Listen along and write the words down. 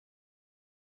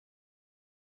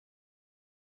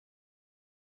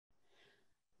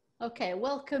Okay,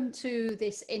 welcome to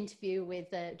this interview with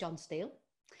John Steele.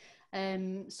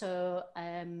 I'm just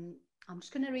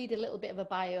going to read a little bit of a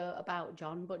bio about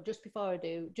John, but just before I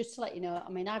do, just to let you know, I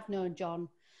mean, I've known John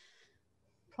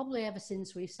probably ever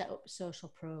since we set up Social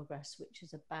Progress, which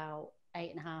is about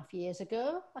 8.5 years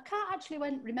ago. I can't actually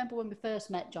remember when we first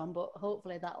met John, but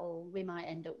hopefully we might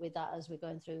end up with that as we're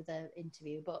going through the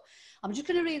interview. But I'm just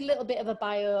going to read a little bit of a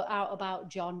bio out about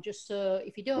John, just so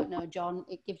if you don't know John,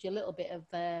 it gives you a little bit of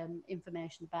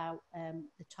information about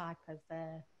the type of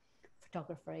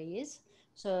photographer he is.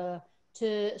 So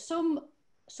to sum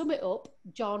it up,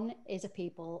 John is a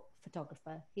people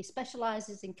photographer. He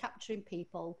specialises in capturing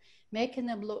people, making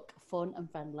them look fun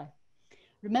and friendly.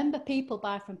 Remember, people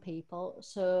buy from people,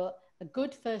 so a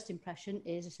good first impression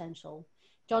is essential.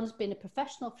 John's been a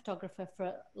professional photographer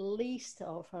for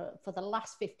the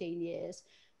last 15 years,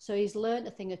 so he's learned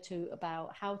a thing or two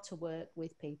about how to work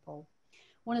with people.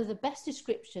 One of the best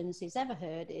descriptions he's ever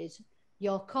heard is,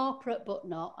 "You're corporate but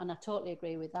not," and I totally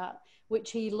agree with that,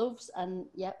 which he loves, and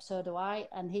yep, so do I.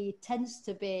 And he tends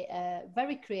to be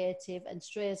very creative and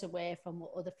strays away from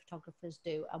what other photographers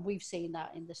do, and we've seen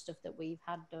that in the stuff that we've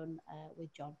had done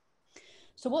with John.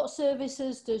 So what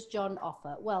services does John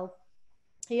offer? Well,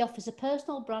 he offers a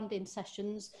personal branding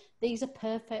sessions. These are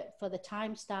perfect for the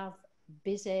time-starved,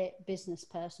 busy business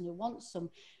person who wants some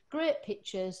great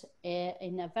pictures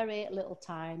in a very little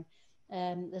time.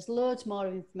 There's loads more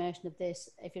information of this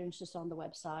if you're interested on the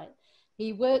website.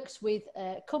 He works with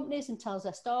companies and tells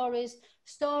their stories.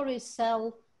 Stories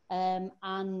sell,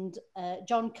 and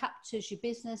John captures your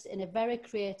business in a very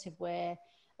creative way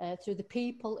through the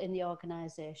people in the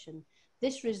organisation.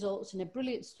 This results in a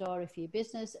brilliant story for your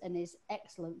business and is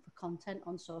excellent for content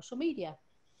on social media.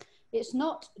 It's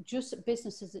not just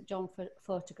businesses that John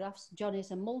photographs. John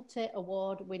is a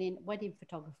multi-award winning wedding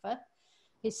photographer.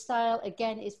 His style,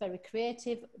 again, is very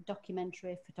creative,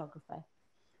 documentary photography.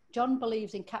 John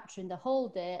believes in capturing the whole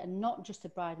day and not just a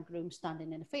bride and groom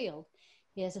standing in a field.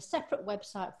 He has a separate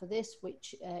website for this,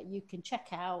 which you can check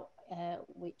out,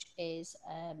 which is,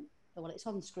 well, it's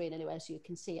on the screen anyway, so you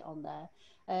can see it on there.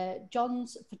 John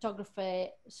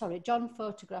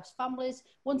photographs families.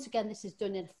 Once again, this is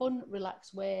done in a fun,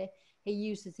 relaxed way. He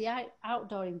uses the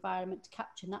outdoor environment to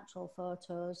capture natural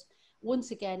photos.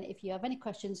 Once again, if you have any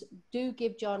questions, do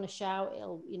give John a shout.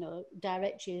 It'll,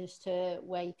 direct you as to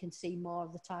where you can see more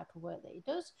of the type of work that he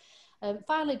does.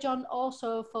 Finally, John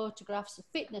also photographs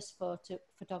fitness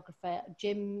photography,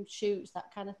 gym shoots,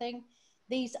 that kind of thing.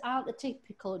 These aren't the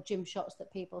typical gym shots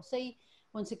that people see.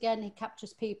 Once again, he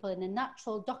captures people in a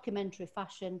natural documentary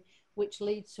fashion, which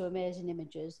leads to amazing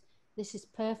images. This is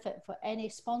perfect for any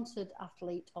sponsored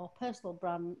athlete or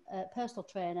personal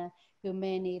trainer who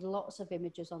may need lots of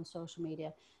images on social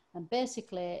media. And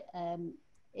basically,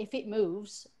 if it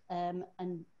moves and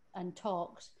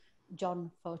talks,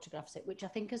 John photographs it, which I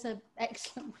think is an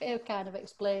excellent way of kind of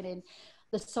explaining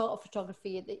the sort of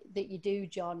photography that you do,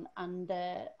 John. And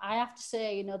I have to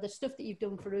say, the stuff that you've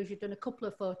done for us, you've done a couple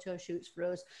of photo shoots for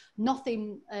us,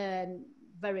 nothing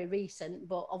very recent,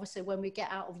 but obviously when we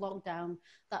get out of lockdown,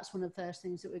 that's one of the first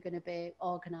things that we're going to be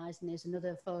organising is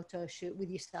another photo shoot with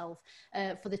yourself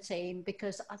for the team,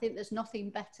 because I think there's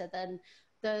nothing better than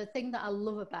the thing that I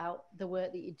love about the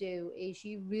work that you do is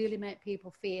you really make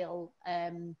people feel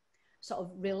sort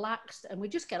of relaxed, and we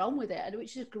just get on with it, and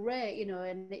which is great,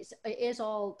 and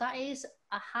that is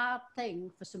a hard thing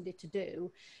for somebody to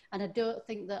do, and I don't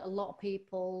think that a lot of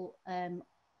people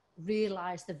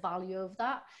realise the value of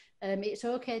that. It's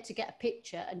okay to get a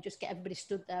picture and just get everybody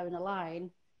stood there in a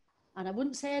line, and I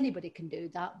wouldn't say anybody can do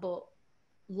that, but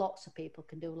lots of people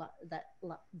can do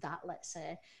that, let's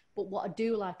say. But what I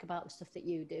do like about the stuff that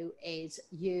you do is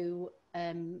you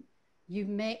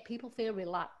make people feel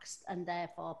relaxed, and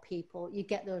therefore you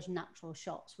get those natural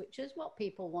shots, which is what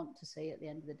people want to see at the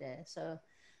end of the day. So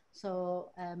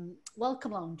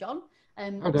welcome along, John.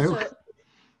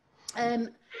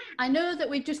 I know that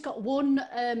we've just got one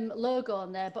logo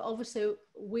on there, but obviously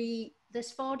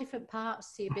there's 4 different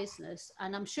parts to your business,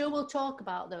 and I'm sure we'll talk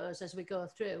about those as we go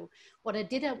through. What I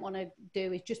didn't want to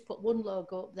do is just put one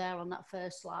logo up there on that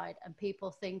first slide, and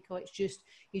people think, oh,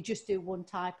 you just do one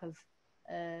type of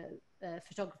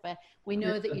photography. We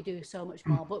know that you do so much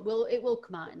more, but it will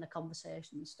come out in the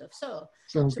conversation and stuff. So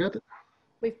sounds good.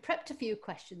 We've prepped a few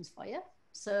questions for you.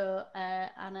 So,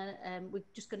 Anna, we're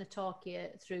just going to talk you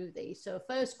through these. So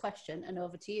first question, and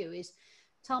over to you, is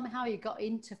tell me how you got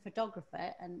into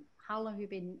photography and how long have you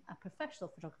been a professional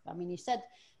photographer? I mean, you said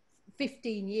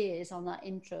 15 years on that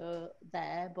intro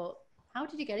there, but how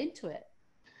did you get into it?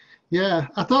 Yeah,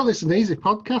 I thought this was an easy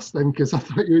podcast then, because I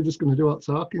thought you were just going to do all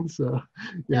talking. So,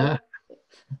 yeah.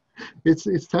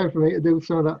 It's time for me to do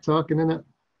some of that talking, isn't it?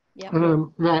 Yeah.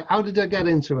 Right, how did I get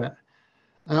into it?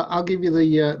 I'll give you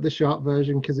the short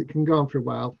version because it can go on for a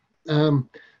while.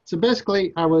 So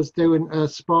basically, I was doing a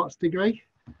sports degree,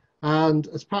 and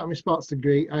as part of my sports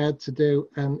degree, I had to do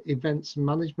an events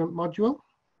management module.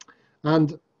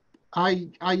 And I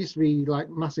used to be like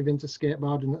massive into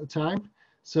skateboarding at the time.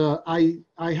 So I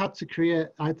had to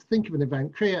think of an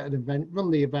event, create an event,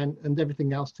 run the event, and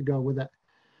everything else to go with it.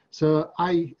 So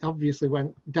I obviously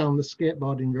went down the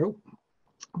skateboarding route.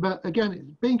 But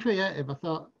again, being creative, I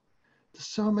thought there's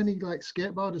so many like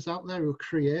skateboarders out there who are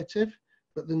creative,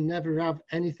 but they never have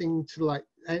anything to like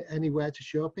anywhere to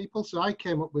show people. So I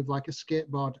came up with like a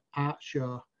skateboard art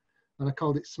show, and I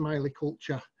called it Smiley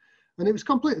Culture. And it was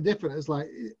completely different. It's like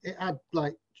it had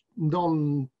like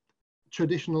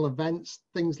non-traditional events,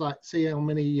 things like see how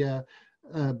many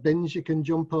bins you can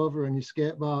jump over on your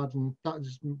skateboard, and that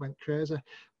just went crazy.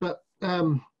 But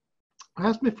I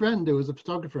asked my friend, who was a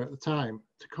photographer at the time,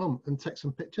 to come and take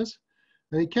some pictures.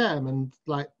 And he came, and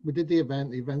like we did the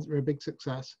event. The events were a big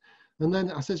success. And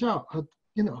then I said, "Oh,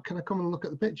 can I come and look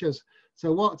at the pictures?" So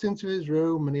I walked into his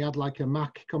room, and he had like a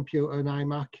Mac computer, an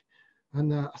iMac.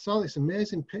 And I saw this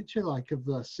amazing picture, like of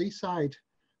the seaside. I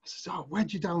said, "Oh,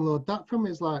 where'd you download that from?"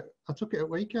 He's like, "I took it at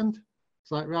weekend."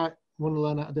 It's like, right, want to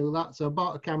learn how to do that. So I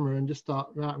bought a camera and just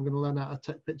thought, right, I'm going to learn how to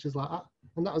take pictures like that.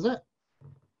 And that was it.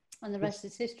 And the rest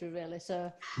is history, really.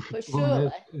 So, but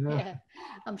surely, yeah,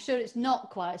 I'm sure it's not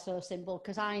quite so simple,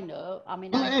 because I know, I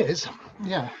mean, well, it is.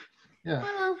 Yeah.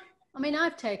 Well, I mean,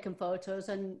 I've taken photos,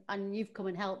 and you've come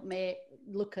and helped me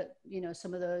look at,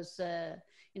 some of those,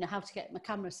 how to get my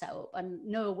camera set up, and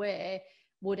no way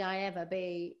would I ever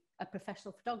be a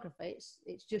professional photographer.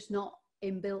 It's just not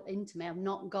inbuilt into me. I've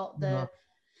not got the. No,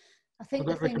 I think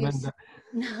the thing is,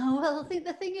 no. Well, I think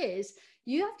the thing is,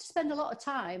 you have to spend a lot of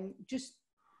time just.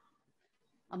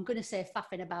 I'm going to say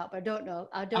faffing about, but I don't know.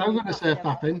 I'm going to say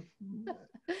faffing.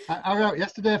 I wrote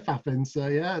yesterday faffing, so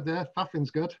yeah,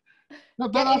 faffing's good. No,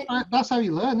 but that's how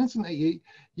you learn, isn't it?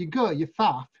 You go, you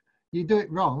faff, you do it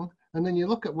wrong, and then you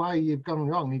look at why you've gone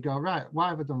wrong. You go, right, why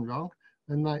have I done wrong?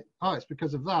 And like, oh, it's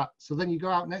because of that. So then you go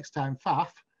out next time,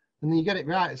 faff, and then you get it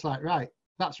right. It's like, right,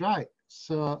 that's right.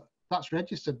 So that's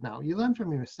registered now. You learn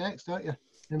from your mistakes, don't you?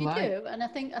 You do, and I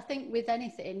think with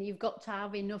anything, you've got to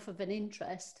have enough of an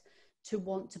interest to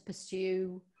want to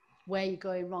pursue where you're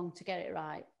going wrong to get it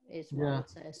right, is what I would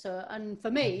say. So, and for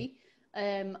me,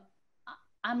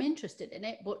 I'm interested in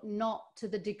it, but not to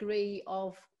the degree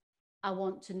of I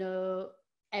want to know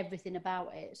everything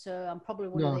about it. So I'm probably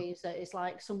one of these that is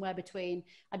like somewhere between,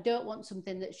 I don't want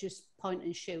something that's just point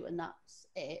and shoot and that's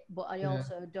it, but I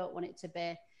also don't want it to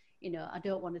be, I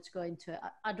don't want it to go into it.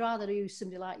 I'd rather use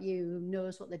somebody like you who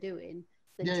knows what they're doing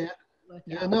than work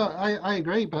it out. No, I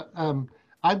agree, but I'm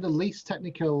the least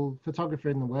technical photographer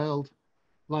in the world.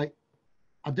 Like,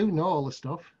 I do know all the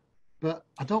stuff, but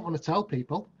I don't want to tell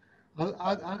people.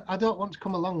 I don't want to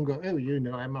come along and go, oh,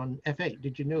 I'm on F8.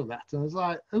 Did you know that? And I was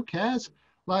like, who cares?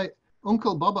 Like,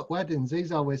 Uncle Bob at weddings,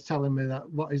 he's always telling me that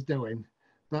what he's doing,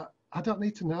 but I don't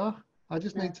need to know. I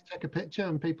just need to take a picture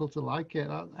and people to like it.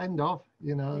 End of,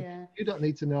 You don't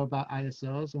need to know about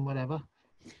ISOs and whatever.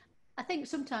 I think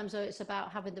sometimes though, it's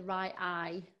about having the right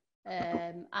eye.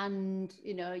 And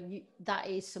that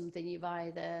is something you've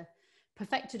either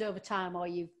perfected over time, or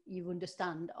you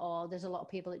understand, or there's a lot of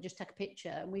people that just take a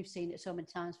picture, and we've seen it so many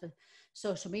times for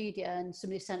social media, and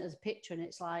somebody sent us a picture and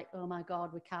it's like, oh my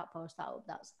god, we can't post that up,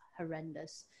 that's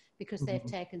horrendous, because they've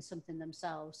taken something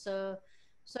themselves. So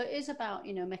it is about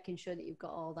making sure that you've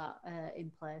got all that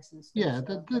in place and stuff.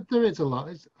 There is a lot.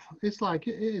 It's like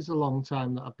it is a long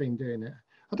time that I've been doing it.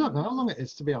 I don't know how long it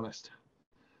is, to be honest.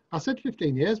 I said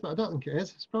 15 years, but I don't think it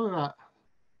is. It's probably about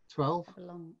 12.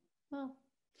 Well,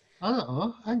 I don't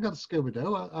know. I ain't got a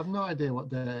Scooby-Doo. I have no idea what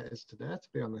day it is today, to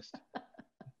be honest.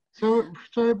 So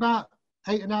about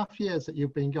 8.5 years that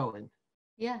you've been going?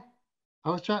 Yeah.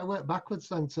 I was trying to work backwards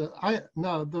then.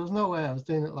 No, there was no way I was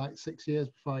doing it like 6 years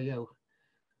before you.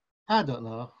 I don't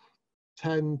know.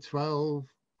 10, 12,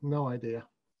 no idea.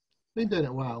 Been doing it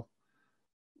a while.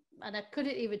 And I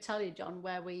couldn't even tell you, John,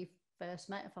 where we first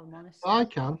met, if I'm honest. I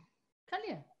can. Can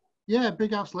you? Yeah,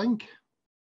 Big House Link.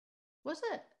 Was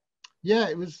it? Yeah,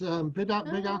 it was Big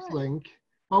House Link.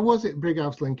 Or was it Big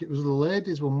House Link? It was the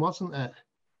ladies one, wasn't it?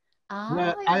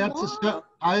 Where I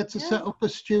had to set up a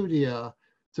studio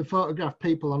to photograph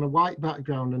people on a white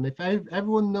background, and if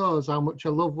everyone knows how much I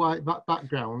love white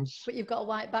backgrounds. But you've got a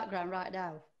white background right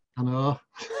now. I know.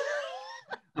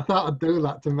 I thought I'd do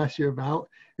that to mess you about.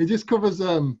 It just covers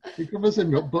it covers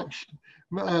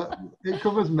it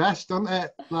covers mess, doesn't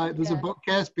it? Like there's a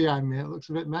bookcase behind me. It looks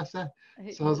a bit messy.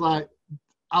 So I was like,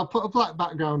 I'll put a black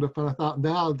background up, and I thought,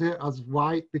 no, I'll do it as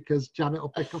white because Janet will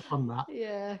pick up on that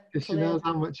Yeah, because she knows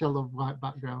how much I love white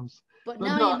backgrounds. But But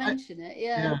now no, you mention it,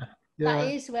 yeah, that yeah,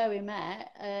 is where we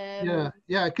met.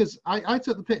 yeah, because I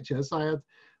took the pictures. I had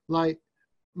like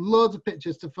loads of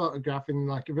pictures to photograph in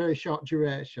like a very short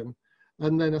duration,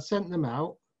 and then I sent them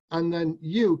out. And then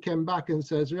you came back and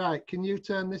says, right, can you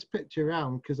turn this picture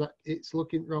around because it's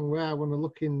looking wrong way. I want to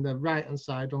look in the right hand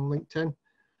side on LinkedIn.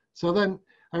 So then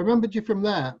I remembered you from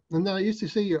there. And then I used to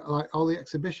see you at like all the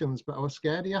exhibitions, but I was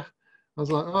scared of you. I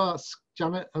was like, oh, it's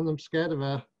Janet, and I'm scared of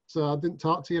her. So I didn't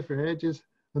talk to you for ages.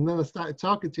 And then I started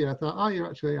talking to you. I thought, oh, you're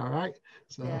actually all right.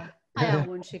 So yeah, I am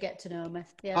once you get to know me.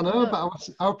 Yeah, I know, but I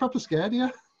was proper scared of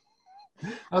you.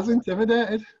 I was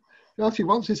intimidated. All she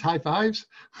wants is high fives.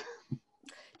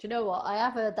 Do you know what? I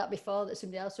have heard that before, that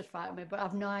somebody else would frighten me, but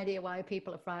I've no idea why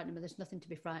people are frightened me. There's nothing to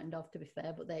be frightened of, to be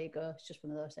fair, but there you go. It's just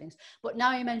one of those things. But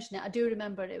now you mention it, I do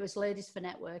remember it was Ladies for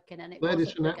Networking, and it Ladies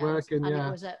was for Networking, and yeah.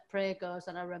 it was at Pragos,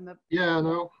 and I remember. Yeah, I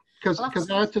know. Because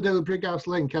I had to do the Brighouse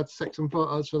link, I had to take some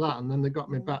photos for that, and then they got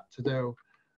me back to do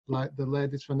like the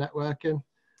Ladies for Networking.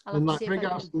 And like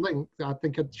Brighouse link, I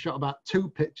think I'd shot about 2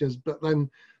 pictures, but then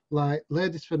like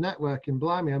Ladies for Networking,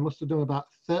 blimey, I must have done about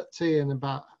 30 in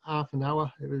about half an hour.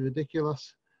 It was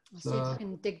ridiculous. I'll see if I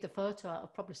can dig the photo out.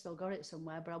 I've probably still got it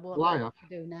somewhere, but I won't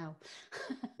do now.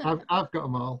 I've got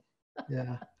them all.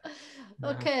 Yeah.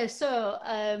 Okay, so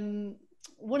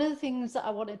one of the things that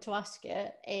I wanted to ask you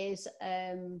is,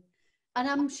 and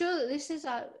I'm sure that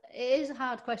it is a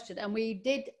hard question, and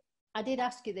I did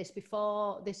ask you this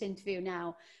before this interview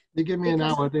now. You gave me an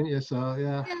hour, didn't you? So,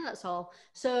 yeah. Yeah, that's all.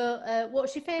 So,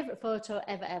 what's your favourite photo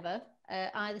ever,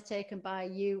 either taken by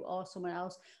you or someone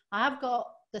else? I have got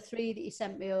the 3 that you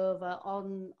sent me over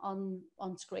on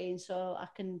screen, so I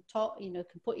can talk, can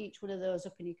put each one of those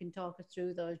up and you can talk us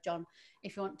through those, John,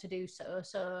 if you want to do so.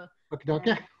 So,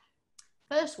 okay.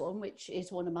 First one, which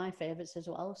is one of my favourites as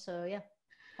well. So, yeah.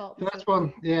 First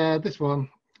one, yeah, this one.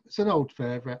 It's an old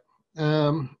favourite.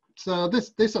 So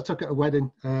this I took at a wedding.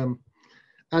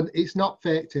 And it's not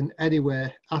faked in any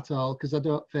way at all because I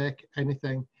don't fake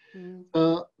anything.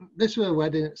 So this was a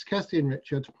wedding. It's Kirsty and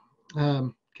Richard.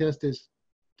 Kirsty's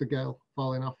the girl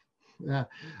falling off. Yeah.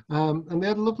 And they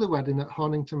had a lovely wedding at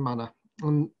Hornington Manor.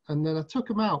 And then I took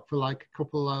them out for like a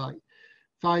couple of like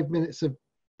 5 minutes of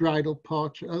bridal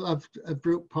portrait of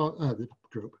group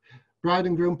bride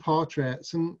and groom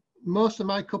portraits. And most of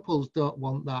my couples don't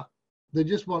want that. They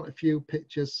just want a few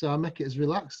pictures, so I make it as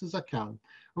relaxed as I can.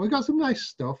 And we got some nice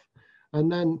stuff.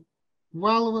 And then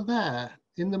while I was there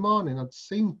in the morning, I'd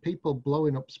seen people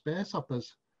blowing up space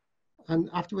hoppers. And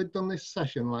after we'd done this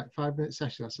session, like 5-minute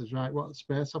session, I says, right, what are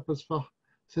space hoppers for?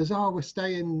 Says, oh, we're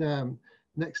staying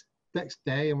next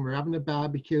day and we're having a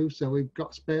barbecue. So we've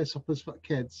got space hoppers for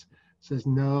kids. Says,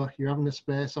 no, you're having a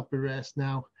space hopper race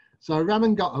now. So I ran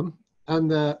and got them.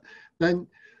 And then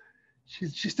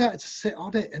she started to sit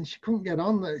on it and she couldn't get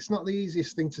on. It's not the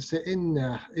easiest thing to sit in,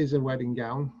 is a wedding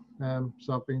gown.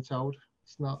 So I've been told.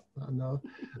 It's not, I know.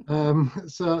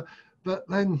 But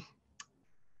then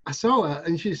I saw her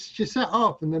and she sat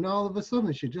off and then all of a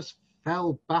sudden she just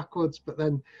fell backwards. But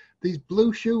then these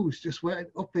blue shoes just went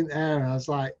up in the air. And I was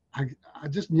like, I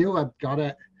just knew I'd got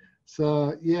it.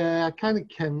 So yeah, I kind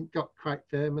of got quite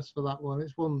famous for that one.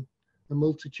 It's won a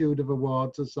multitude of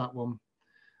awards as that one.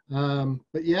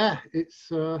 But yeah, it's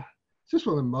just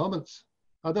one of the moments.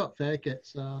 I don't fake it.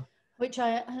 So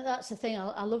that's the thing.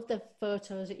 I love the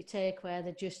photos that you take where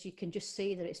you can just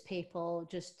see that it's people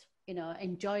just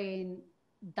enjoying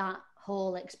that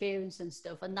whole experience and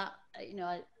stuff, and that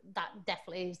that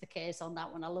definitely is the case on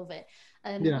that one. I love it.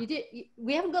 Yeah.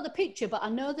 We haven't got the picture, but I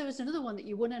know there was another one that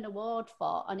you won an award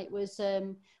for, and it was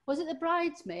it the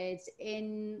bridesmaids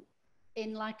in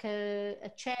like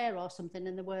a chair or something,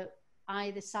 and there were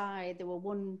either side, there were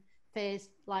one face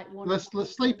like one. The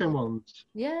sleeping ones.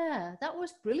 Yeah, that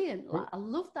was brilliant. Like, I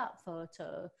love that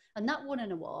photo, and that won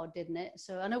an award, didn't it?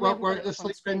 So I know we're at the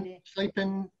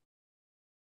sleeping.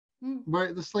 We're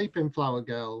at the sleeping flower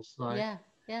girls. Like,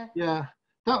 yeah.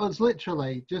 That was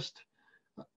literally just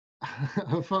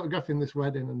I'm photographing this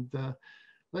wedding, and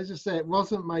let's just say it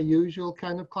wasn't my usual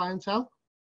kind of clientele,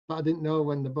 but I didn't know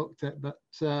when they booked it. But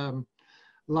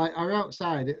like our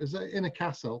outside, it was in a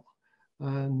castle.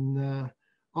 And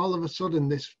all of a sudden,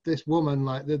 this woman,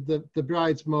 like the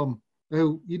bride's mum,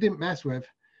 who you didn't mess with,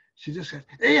 she just said,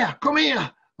 "Here, come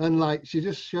here," and like she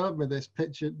just showed me this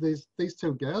picture. These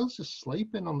 2 girls just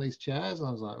sleeping on these chairs, and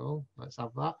I was like, "Oh, let's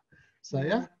have that." So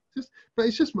yeah, but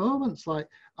it's just moments. Like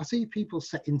I see people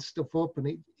setting stuff up, and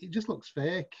it just looks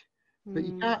fake. But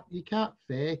you can't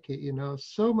fake it.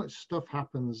 So much stuff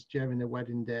happens during a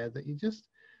wedding day that you just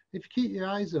if you keep your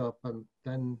eyes open,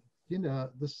 then you know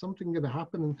there's something going to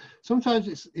happen. And sometimes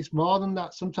it's more than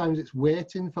that. Sometimes it's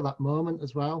waiting for that moment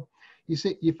as well.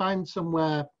 You find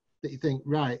somewhere that you think,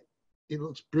 right, it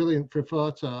looks brilliant for a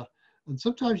photo, and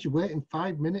sometimes you're waiting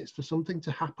 5 minutes for something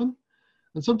to happen.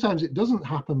 And sometimes it doesn't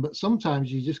happen, but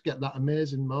sometimes you just get that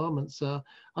amazing moment. So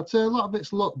I'd say a lot of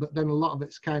it's luck, but then a lot of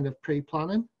it's kind of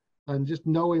pre-planning and just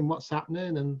knowing what's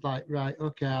happening and like, right,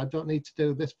 okay, I don't need to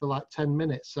do this for like 10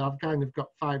 minutes. So I've kind of got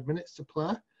 5 minutes to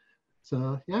play.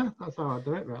 So yeah, that's how I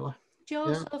do it really. Do you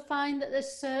also find that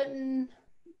there's certain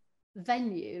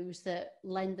venues that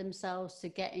lend themselves to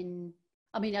getting,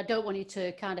 I mean, I don't want you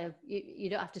to kind of, you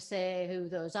don't have to say who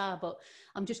those are, but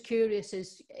I'm just curious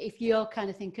as if you're kind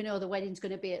of thinking, oh, the wedding's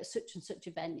going to be at such and such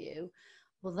a venue,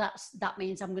 well, that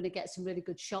means I'm going to get some really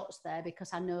good shots there because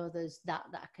I know there's that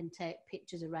I can take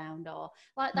pictures around, or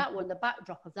like that one, the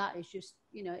backdrop of that is just,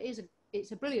 you know,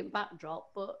 it's a brilliant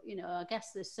backdrop, but, you know, I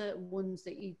guess there's certain ones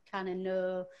that you kind of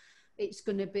know you're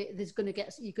going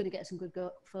to get some good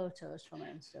photos from it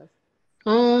and stuff.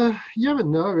 You never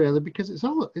know really, because it's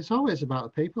always about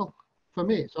the people. For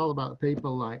me, it's all about the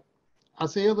people. Like I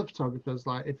see other photographers,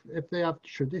 like if they have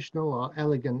traditional or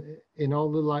elegant in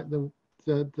all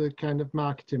the kind of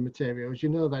marketing materials, you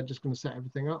know, they're just going to set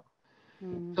everything up.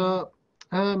 So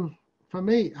for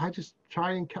me, I just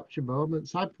try and capture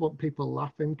moments. I want people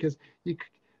laughing because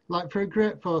like for a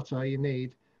great photo, you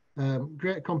need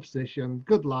great composition,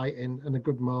 good lighting, and a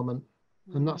good moment,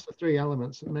 and that's the three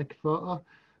elements that make a photo.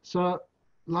 So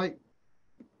like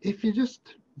if you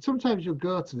just sometimes you'll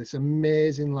go to this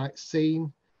amazing like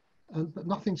scene but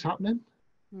nothing's happening,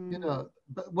 you know,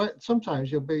 but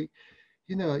sometimes you'll be,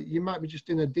 you know, you might be just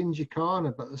in a dingy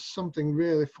corner but there's something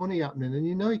really funny happening and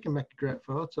you know you can make a great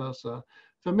photo. So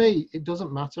for me it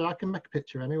doesn't matter, I can make a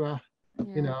picture anywhere.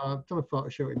 You know, I've done a photo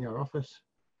shoot in your office.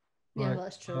 Well,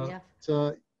 that's true.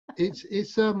 So it's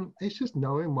just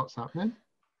knowing what's happening.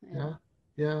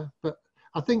 Yeah. But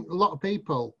I think a lot of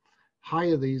people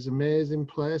hire these amazing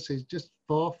places just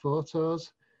for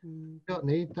photos. You don't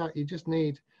need that. You just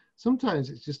need,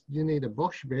 sometimes it's just, you need a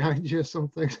bush behind you or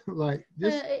something like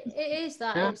just, it is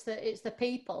that it's the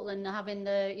people and having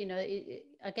the, you know,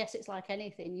 I guess it's like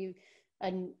anything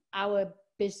and our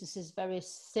business is very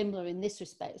similar in this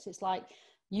respect. It's like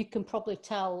you can probably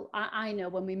tell, I know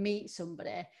when we meet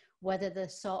somebody whether the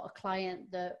sort of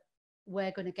client that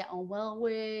we're going to get on well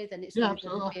with and it's going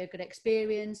to be a good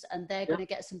experience and they're going to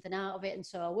get something out of it, and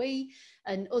so are we.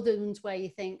 And other ones where you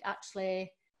think,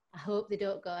 actually, I hope they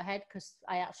don't go ahead because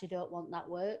I actually don't want that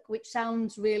work, which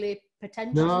sounds really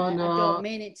pretentious. No. I don't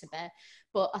mean it to be,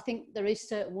 but I think there is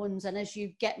certain ones, and as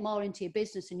you get more into your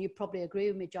business, and you probably agree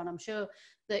with me, John, I'm sure,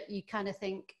 that you kind of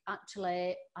think,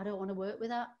 actually, I don't want to work with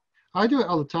that. I do it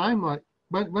all the time. Like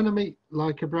when I meet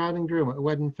like a bride and groom at a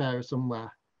wedding fair or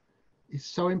somewhere, it's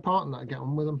so important that I get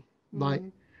on with them. Like,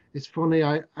 it's funny.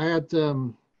 I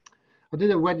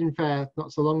did a wedding fair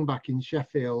not so long back in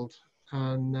Sheffield,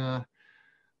 and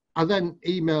I then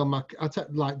email I took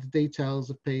like the details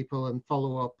of people and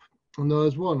follow up. And there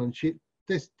was one, and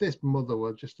this mother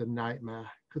was just a nightmare.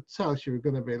 Could tell she was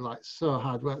going to be like so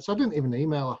hard work. So I didn't even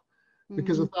email her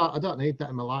because I thought I don't need that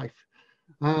in my life.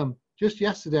 Just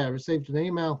yesterday I received an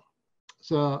email.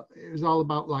 So it was all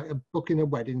about like booking a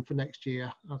wedding for next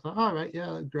year. I thought, all right,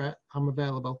 yeah, great, I'm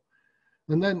available.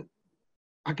 And then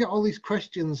I get all these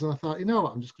questions and I thought, you know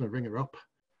what, I'm just going to ring her up.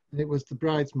 And it was the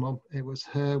bride's mum. It was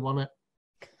her, wasn't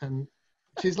it? And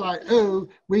she's like, oh,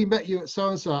 we met you at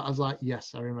so-and-so. I was like,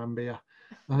 yes, I remember you.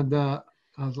 And I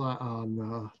was like, oh,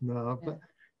 no. Yeah. But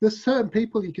there's certain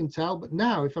people you can tell. But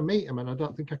now if I meet them and I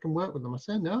don't think I can work with them, I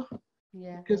say no.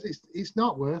 Yeah. Because it's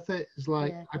not worth it. It's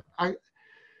like,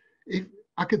 if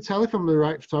I could tell if I'm the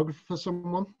right photographer for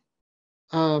someone.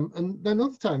 And then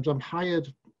other times I'm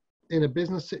hired in a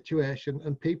business situation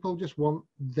and people just want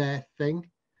their thing.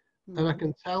 And I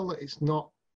can tell that it's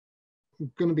not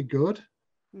going to be good.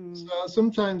 So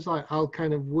sometimes like I'll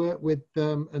kind of work with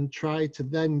them and try to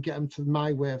then get them to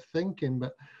my way of thinking.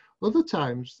 But other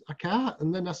times I can't.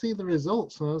 And then I see the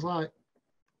results and I was like,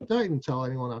 don't even tell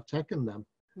anyone I've taken them.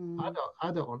 I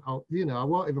don't want, you know, I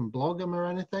won't even blog them or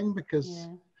anything because,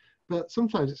 but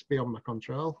sometimes it's beyond my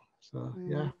control. So,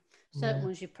 certain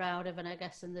ones you're proud of, and I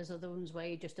guess, and there's other ones where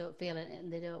you just don't feel it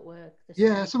and they don't work.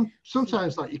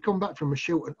 Sometimes like you come back from a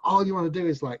shoot and all you want to do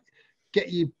is like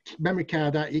get your memory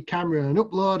card out your camera and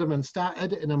upload them and start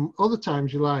editing them. Other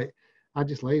times you're like, I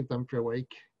just leave them for a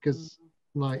week because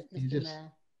like you just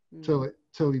till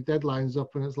your deadline's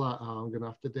up and it's like, oh, I'm gonna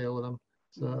have to deal with them.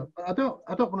 So but I don't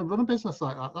want to run a business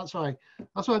like that. That's why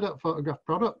I don't photograph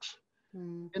products.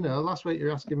 You know, last week you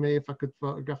were asking me if I could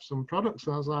photograph some products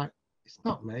and I was like, it's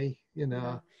not me, you know.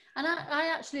 No. And I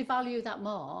actually value that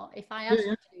more. If I Yeah, ask yeah.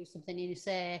 you to do something and you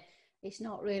say it's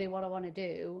not really what I want to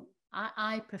do,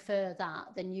 I prefer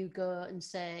that than you go and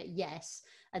say yes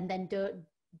and then don't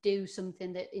do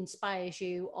something that inspires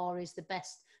you or is the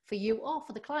best for you or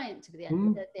for the client to be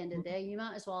Mm, at the end of the day. You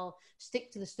might as well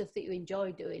stick to the stuff that you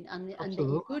enjoy doing and that you're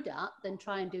absolutely. good at than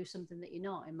try and do something that you're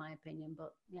not, in my opinion.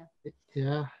 But yeah.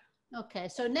 Yeah. Okay,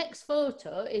 so next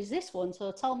photo is this one.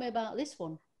 So tell me about this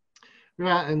one.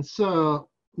 Right, and so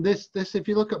this if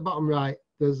you look at bottom right,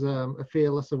 there's a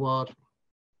Fearless award.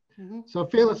 Mm-hmm. So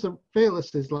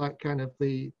Fearless is like kind of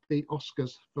the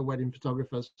Oscars for wedding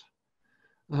photographers.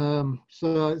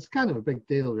 So it's kind of a big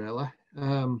deal, really.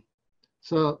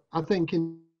 So I think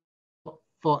in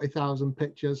 40,000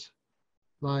 pictures,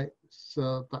 like,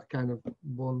 so that kind of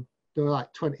won. There were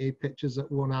like 20 pictures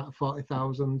that won out of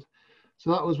 40,000.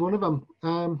 So that was one of them.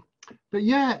 But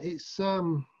yeah, it's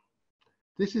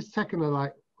this is taken at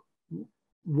like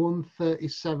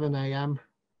 1:37 a.m.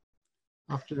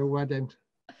 after a wedding.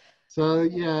 So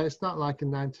yeah, it's not like a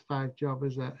 9 to 5 job,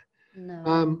 is it?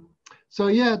 No. So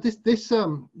yeah, this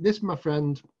my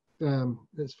friend.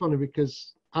 It's funny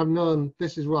because I've known,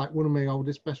 this is like one of my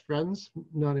oldest best friends.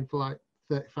 Known him for like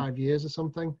 35 years or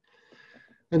something.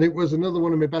 And it was another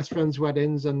one of my best friend's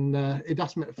weddings, and he'd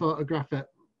asked me to photograph it.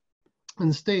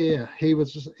 And Steer, he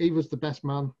was the best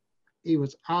man. He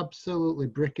was absolutely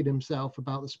bricking himself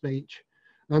about the speech,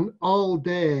 and all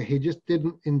day he just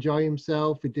didn't enjoy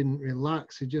himself. He didn't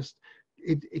relax. He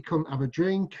couldn't have a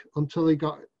drink until he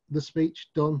got the speech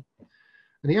done,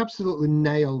 and he absolutely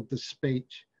nailed the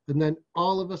speech. And then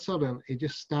all of a sudden, he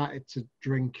just started to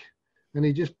drink, and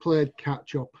he just played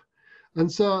catch up.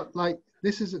 And so, like,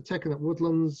 this is taken at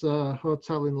Woodlands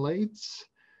Hotel in Leeds,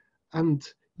 and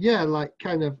yeah, like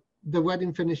kind of the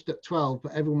wedding finished at 12,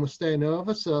 but everyone was staying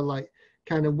over. So like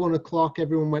kind of 1 o'clock,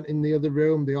 everyone went in the other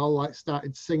room. They all like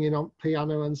started singing on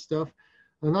piano and stuff.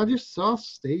 And I just saw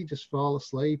Steve just fall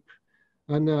asleep.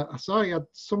 And I saw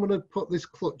someone had put this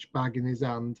clutch bag in his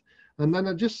hand. And then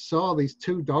I just saw these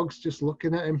two dogs just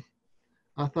looking at him.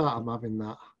 I thought, I'm having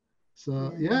that.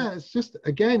 So yeah, it's just,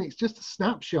 again, it's just a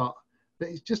snapshot, but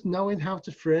it's just knowing how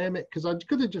to frame it, because I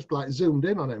could have just like zoomed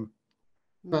in on him,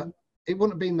 but it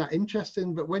wouldn't have been that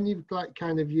interesting. But when you've like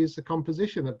kind of used the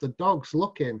composition of the dogs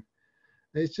looking,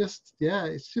 it's just, yeah,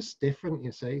 it's just different,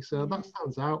 you see. So that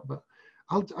stands out. But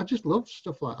I just love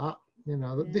stuff like that. You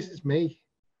know, this is me.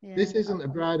 This isn't a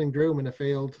bride and groom in a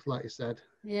field, like you said.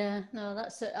 Yeah, no,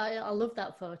 that's it. I love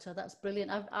that photo. That's brilliant.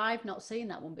 I've not seen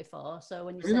that one before. So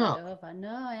when you Do you sent it know? over,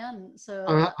 no, I hadn't. So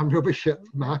I'm rubbish at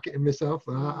marketing myself.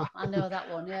 I know that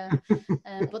one, yeah.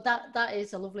 But that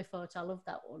is a lovely photo. I love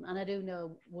that one, and I do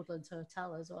know Woodlands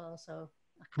Hotel as well. So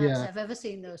I can't say Yeah. I've ever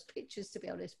seen those pictures, to be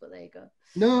honest. But there you go.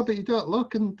 No, but you don't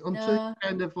look until No. you're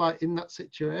kind of like in that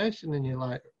situation, and you're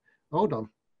like, hold on,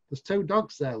 there's two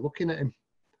dogs there looking at him.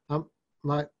 I'm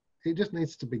like, it just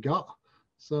needs to be got.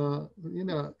 So, you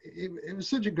know, it was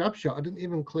such a grab shot. I didn't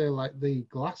even clear like the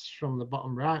glass from the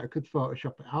bottom right. I could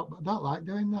Photoshop it out, but I don't like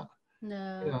doing that.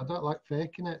 No. You know, I don't like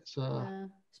faking it. So No.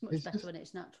 It's much better just, when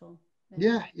it's natural.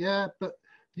 yeah. But,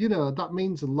 you know, that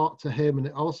means a lot to him. And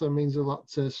it also means a lot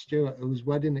to Stuart, whose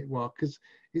wedding it was, because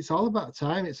it's all about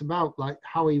time. It's about like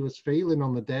how he was feeling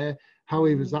on the day, how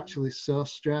he was actually so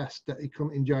stressed that he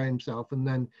couldn't enjoy himself. And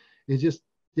then he just,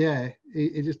 yeah,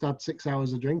 he just had 6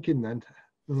 hours of drinking then,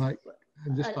 and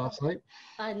just fell asleep.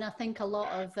 And I think a lot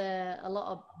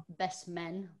of best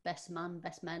men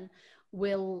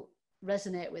will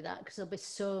resonate with that, because there'll be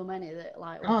so many that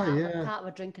like, well, I can't have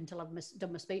a drink until I've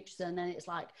done my speeches, and then it's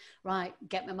like, right,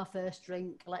 get me my first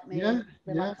drink, let me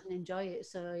relax and enjoy it.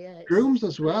 So yeah, grooms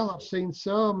as well. I've seen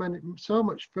so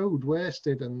much food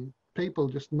wasted and people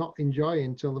just not enjoying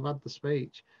until they've had the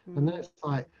speech, and then it's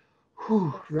like,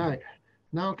 whew, right,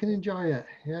 now I can enjoy it.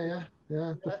 Yeah.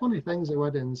 The funny things at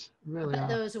weddings really are.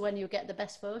 Those are when you get the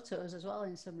best photos as well,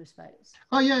 in some respects.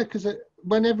 Oh yeah, because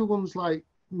when everyone's like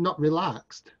not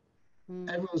relaxed,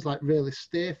 everyone's like really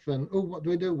stiff and, oh, what do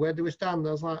we do? Where do we stand?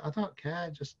 I was like, I don't care,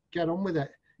 just get on with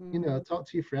it. You know, talk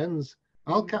to your friends.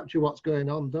 I'll capture what's going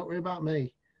on. Don't worry about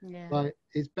me. Yeah. Like,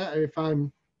 it's better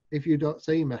if you don't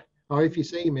see me, or if you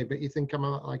see me but you think I'm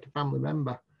like a family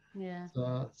member. Yeah.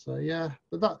 So yeah,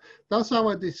 but that's how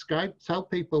I tell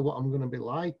people what I'm going to be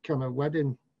like on a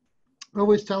wedding. I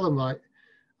always tell them like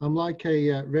I'm like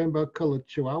a rainbow coloured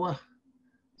chihuahua.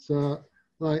 So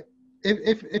like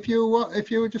if you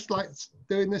were just like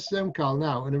doing this Zoom call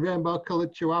now and a rainbow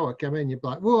coloured chihuahua came in, you'd be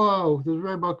like, whoa, there's a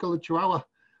rainbow coloured chihuahua.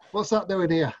 What's that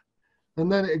doing here?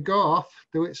 And then it'd go off,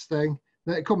 do its thing.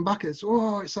 Then it'd come back. It's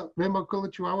that rainbow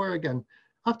coloured chihuahua again.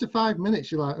 After 5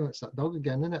 minutes, you're like, oh, it's that dog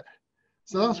again, isn't it?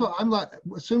 So that's what I'm like.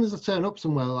 As soon as I turn up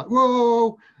somewhere, like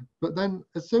whoa, but then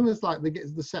as soon as like they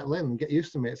settle in and get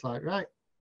used to me, it's like right,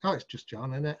 oh, it's just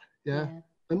John, isn't it? Yeah.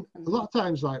 And a lot of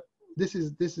times, like this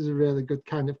is a really good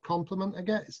kind of compliment I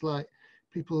get. It's like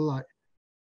people are like,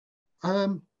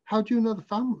 how do you know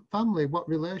the family? What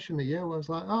relation are you? I was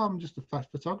like, oh, I'm just a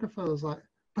fast photographer. I was like,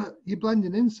 but you're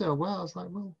blending in so well. I was like,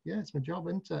 well, yeah, it's my job,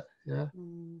 isn't it? Yeah.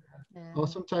 Or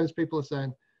sometimes people are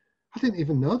saying, I didn't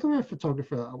even know they were a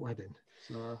photographer at a wedding.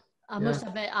 So I must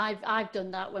admit, I've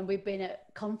done that when we've been at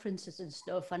conferences and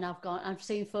stuff, and I've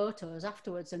seen photos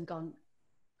afterwards and gone,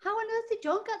 how on earth did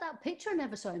John get that picture? I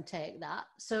never saw him take that.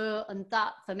 So, and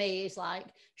that for me is like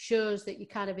shows that you're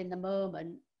kind of in the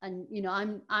moment, and you know,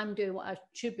 I'm doing what I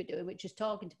should be doing, which is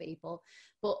talking to people,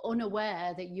 but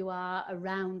unaware that you are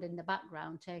around in the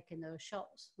background taking those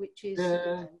shots, which is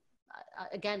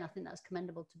again, I think that's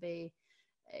commendable to be,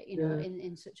 you know,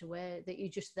 in such a way that you're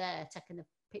just there taking the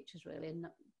pictures really, and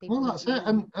people. Well, that's it.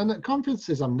 And at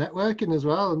conferences, I'm networking as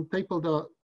well, and people don't.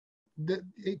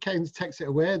 It kind of takes it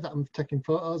away that I'm taking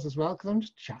photos as well because I'm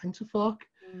just chatting to folk.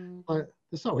 Like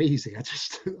it's so easy. I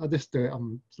just do it.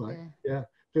 I'm like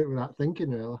do it without thinking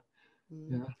really.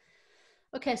 Yeah.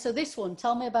 Okay, so this one.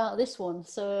 Tell me about this one.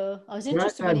 So I was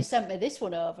interested when you sent me this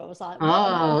one over. I was like,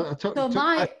 I took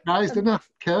my surprise, didn't I?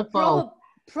 Curveball.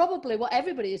 Probably what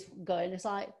everybody is going is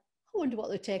like, I wonder what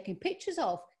they're taking pictures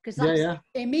of, because that's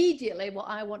immediately what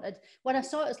I wanted. When I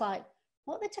saw it, it's like,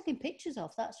 what are they taking pictures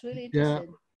of? That's really interesting.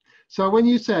 Yeah. So when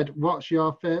you said, what's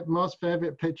your most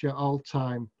favourite picture all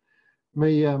time,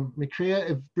 my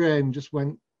creative brain just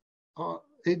went,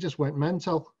 it just went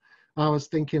mental. I was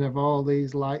thinking of all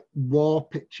these like war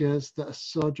pictures that are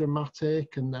so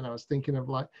dramatic, and then I was thinking of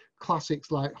like classics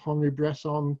like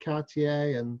Henri-Bresson,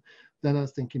 Cartier, and then I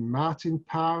was thinking Martin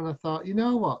Parr, and I thought, you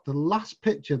know what, the last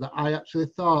picture that I actually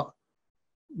thought,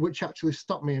 which actually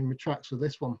stopped me in my tracks, was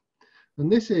this one.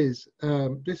 And this is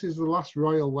the last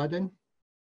royal wedding.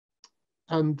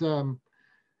 And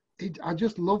I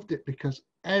just loved it because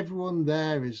everyone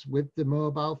there is with the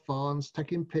mobile phones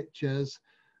taking pictures.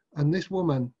 And this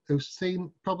woman who's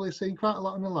probably seen quite a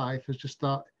lot in her life has just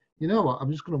thought, you know what,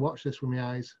 I'm just going to watch this with my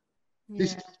eyes.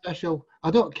 This is special.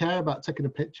 I don't care about taking a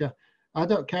picture. I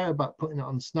don't care about putting it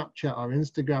on Snapchat or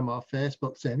Instagram or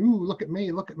Facebook saying, ooh, look at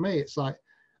me, look at me. It's like,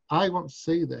 I want to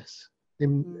see this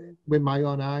with my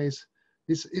own eyes.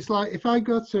 It's like if I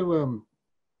go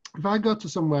to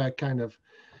somewhere kind of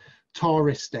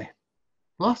touristy,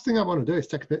 the last thing I want to do is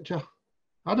take a picture.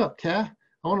 I don't care.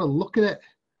 I want to look at it.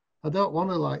 I don't want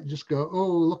to like just go, oh,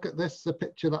 look at this, a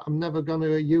picture that I'm never going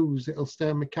to use. It'll stay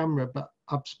on my camera, but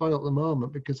I've spoiled the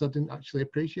moment because I didn't actually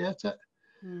appreciate it.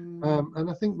 And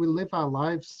I think we live our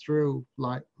lives through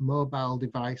like mobile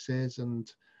devices,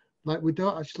 and like we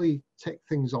don't actually take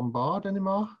things on board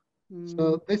anymore.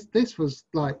 So this was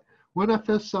like, when I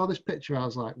first saw this picture, I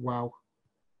was like, wow.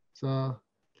 So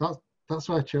that's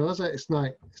why I chose it. It's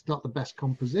not the best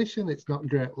composition, it's not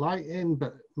great lighting,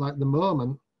 but like the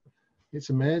moment, it's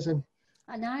amazing.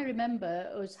 And I remember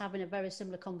us having a very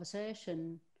similar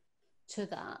conversation to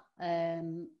that.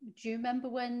 Do you remember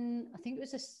when, I think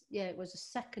it was a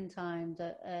second time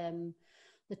that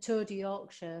the Tour de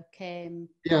Yorkshire came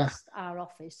past our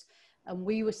office, and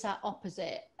we were sat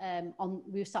opposite,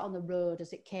 we were sat on the road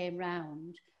as it came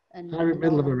round. And I'm in the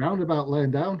middle of a roundabout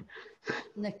laying down.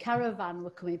 And the caravan were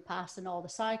coming past and all the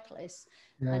cyclists.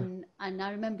 And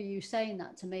I remember you saying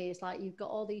that to me. It's like, you've got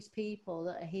all these people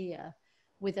that are here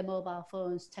with their mobile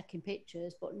phones taking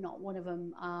pictures, but not one of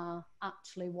them are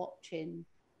actually watching.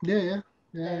 The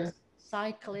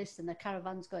cyclists and the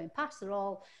caravans going past. They're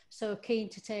all so keen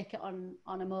to take it on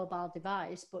a mobile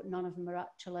device, but none of them are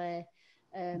actually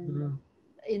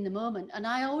in the moment. And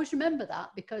I always remember that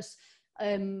because,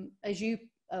 as you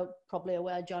are probably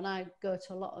aware, John, I go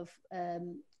to a lot of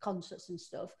concerts and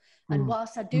stuff, and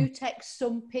whilst I do take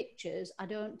some pictures, I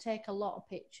don't take a lot of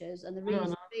pictures, and the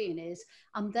reason being is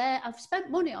I'm there, I've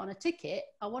spent money on a ticket,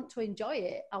 I want to enjoy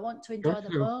it, I want to enjoy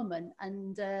the moment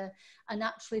and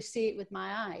actually see it with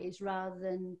my eyes, rather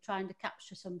than trying to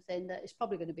capture something that is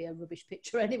probably going to be a rubbish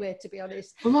picture anyway, to be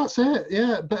honest. Well, that's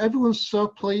it, but everyone's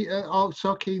so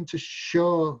so keen to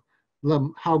show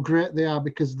them how great they are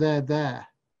because they're there.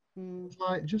 It's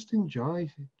like, just enjoy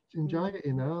it,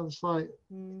 you know. It's like,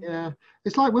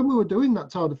 it's like when we were doing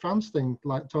that Tour de France thing,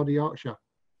 like Tour de Yorkshire,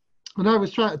 and I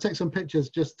was trying to take some pictures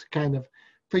just to kind of,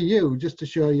 for you, just to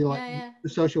show you like the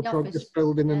social progress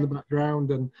building in the background,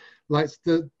 and like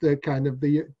the kind of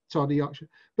the Tour de Yorkshire.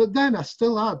 But then I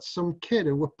still had some kid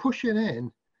who were pushing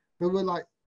in, who were like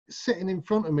sitting in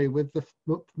front of me with the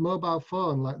mobile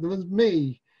phone. Like there was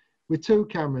me with 2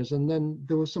 cameras, and then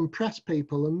there were some press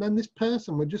people, and then this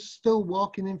person were just still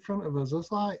walking in front of us. I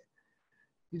was like,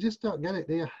 you just don't get it,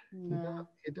 do you? No.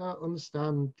 You don't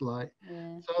understand, like.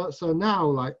 Yeah. So now,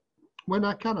 like, when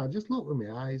I can, I just look with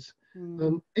my eyes.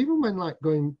 And even when, like,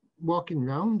 walking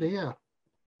around here,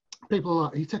 people are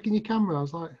like, are you taking your camera? I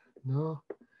was like, no,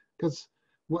 because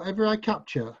whatever I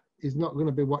capture is not going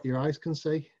to be what your eyes can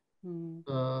see.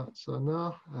 So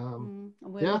no. And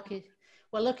we're yeah. lucky.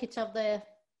 We're lucky to have the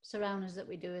surroundings that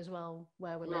we do as well,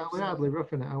 where we live. We're hardly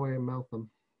roughing it away in Meltham.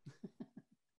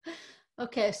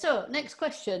 Okay, so next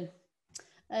question.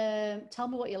 Tell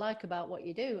me what you like about what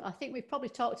you do. I think we've probably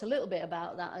talked a little bit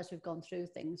about that as we've gone through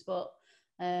things, but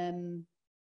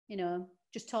you know,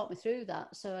 just talk me through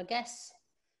that. So I guess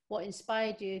what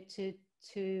inspired you to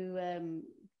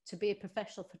be a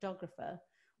professional photographer?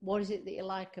 What is it that you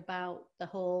like about the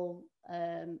whole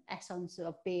essence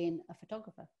of being a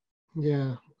photographer?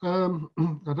 Yeah, I don't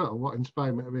know what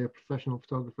inspired me to be a professional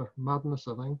photographer. Madness,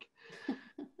 I think.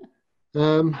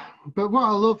 But what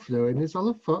I love doing is I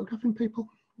love photographing people.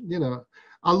 You know,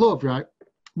 I love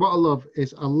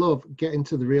getting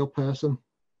to the real person.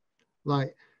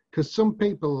 Like, because some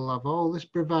people have all this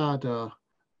bravado,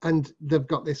 and they've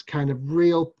got this kind of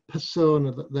real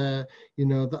persona that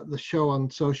that they show on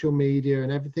social media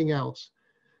and everything else.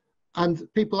 And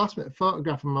people ask me to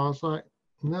photograph them. I was like,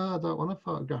 no, I don't want to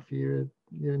photograph you.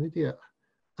 You're an idiot.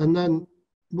 And then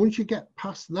once you get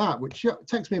past that, which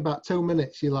takes me about 2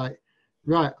 minutes, you're like,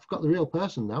 right, I've got the real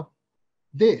person now.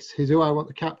 This is who I want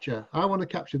to capture. I want to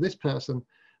capture this person,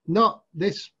 not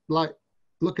this, like,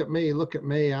 look at me,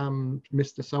 I'm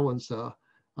Mr. So-and-so.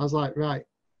 I was like, right,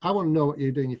 I want to know what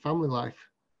you do in your family life.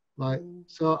 Like,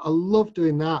 so I love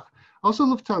doing that. I also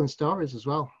love telling stories as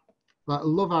well. Like, I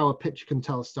love how a picture can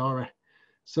tell a story.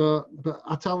 So, but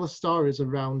I tell the stories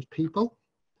around people.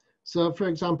 So, for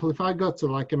example, if I go to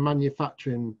like a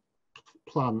manufacturing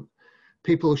plant,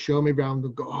 people show me around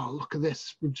and go, oh, look at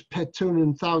this. We just paid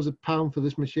 £200,000 for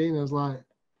this machine. I was like,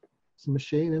 it's a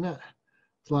machine, isn't it?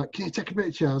 It's like, can you take a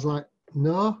picture? I was like,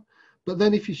 no. But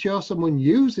then if you show someone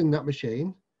using that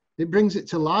machine, it brings it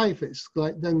to life. It's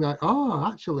like, then like,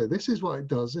 oh, actually, this is what it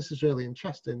does. This is really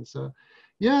interesting. So,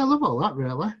 yeah, I love all that,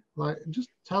 really. Like, just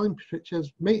telling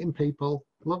pictures, meeting people,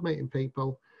 love meeting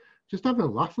people, just having a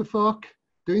laugh with folk,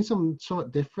 doing something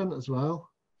different as well.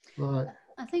 Like,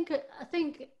 I think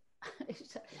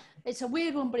it's a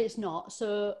weird one, but it's not.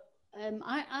 So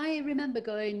I remember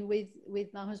going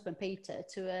with my husband Peter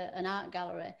to an art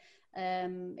gallery.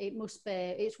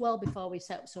 It's well before we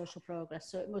set up Social Progress,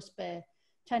 so it must be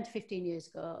 10 to 15 years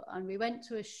ago. And we went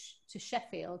to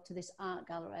Sheffield to this art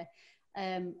gallery.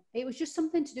 It was just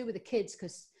something to do with the kids,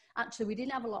 because actually we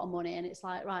didn't have a lot of money, and it's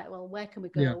like, right, well, where can we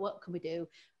go? Yeah. What can we do?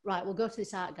 Right, we'll go to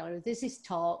this art gallery. There's this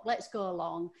talk. Let's go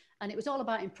along. And it was all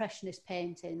about Impressionist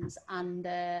paintings, and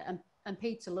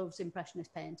Peter loves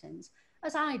Impressionist paintings,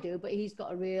 as I do. But he's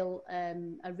got it really,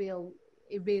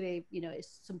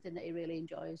 it's something that he really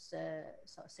enjoys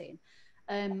sort of seeing.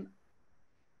 And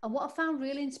what I found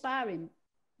really inspiring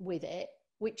with it,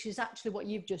 which is actually what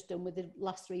you've just done with the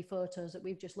last 3 photos that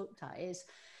we've just looked at, is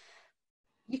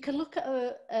you can look at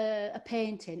a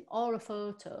painting or a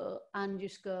photo and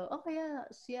just go, oh yeah,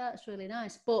 that's really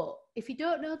nice. But if you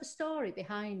don't know the story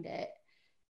behind it,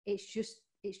 it's just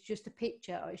a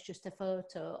picture, or it's just a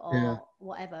photo, or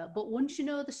whatever. But once you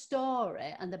know the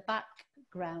story and the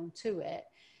background to it,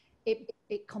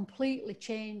 it completely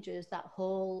changes that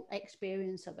whole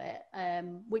experience of it,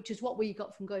 which is what we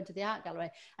got from going to the art gallery.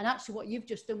 And actually what you've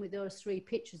just done with those 3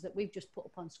 pictures that we've just put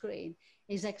up on screen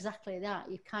is exactly that.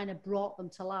 You've kind of brought them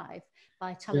to life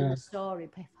by telling the story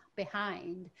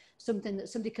behind something that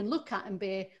somebody can look at and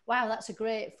be, wow, that's a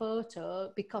great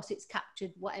photo because it's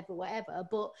captured whatever.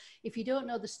 But if you don't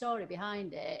know the story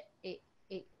behind it,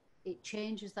 it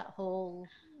changes that whole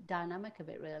dynamic of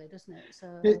it, really, doesn't it?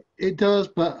 So it does,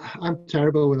 but I'm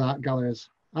terrible with art galleries.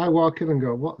 I walk in and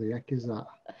go, what the heck is that?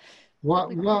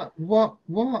 What?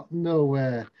 No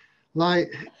way.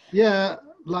 Like, yeah,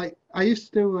 like I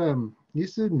used to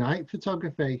do night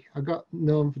photography. I got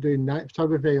known for doing night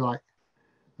photography like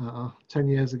 10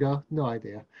 years ago. No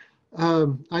idea.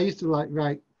 I used to like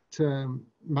write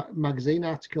magazine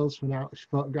articles for now,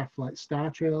 photograph like star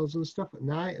trails and stuff at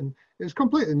night, and it was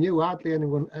completely new. Hardly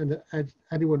anyone had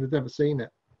ever seen it.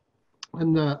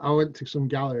 And I went to some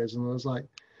galleries and I was like,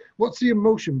 what's the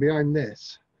emotion behind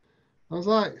this? I was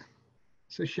like,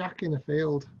 it's a shack in a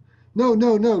field. No,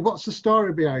 what's the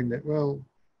story behind it? Well,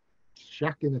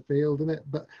 shack in a field, isn't it?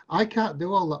 But I can't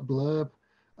do all that blurb.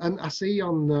 And I see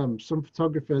on some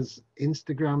photographers'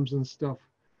 Instagrams and stuff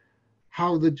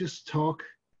how they just talk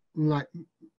like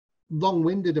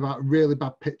long-winded about a really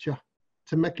bad picture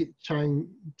to try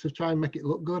and make it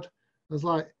look good. I was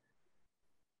like,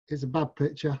 it's a bad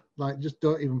picture. Like, just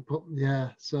don't even put,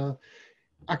 yeah. So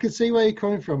I can see where you're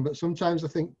coming from, but sometimes I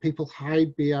think people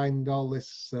hide behind all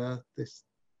this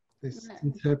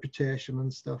interpretation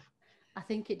and stuff. I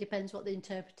think it depends what the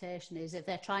interpretation is. If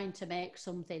they're trying to make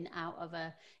something out of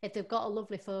if they've got a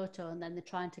lovely photo and then they're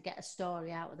trying to get a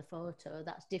story out of the photo,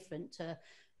 that's different to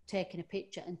taking a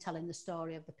picture and telling the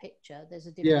story of the picture. There's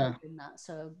a difference in that.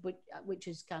 So, which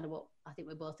is kind of what I think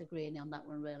we're both agreeing on that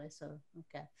one, really. So,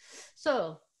 okay.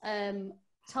 So,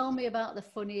 tell me about the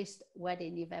funniest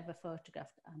wedding you've ever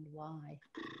photographed and why.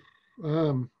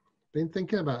 Been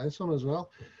thinking about this one as well.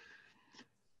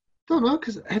 Don't know,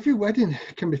 because every wedding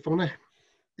can be funny.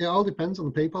 It all depends on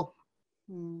the people.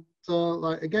 So,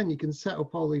 like, again, you can set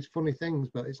up all these funny things,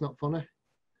 but it's not funny.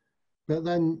 But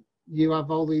then you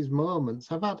have all these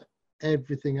moments. I've had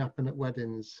everything happen at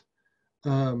weddings,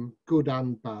 good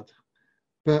and bad.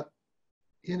 But,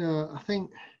 you know, I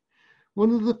think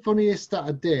one of the funniest that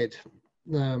I did,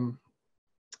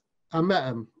 I met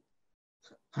them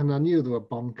and I knew they were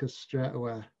bonkers straight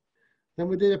away. Then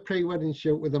we did a pre-wedding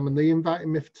shoot with them and they invited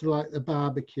me to like the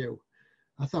barbecue.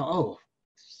 I thought, oh,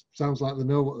 sounds like they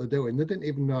know what they're doing. They didn't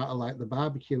even know how to like the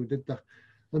barbecue, did they?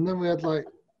 And then we had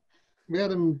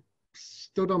them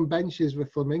stood on benches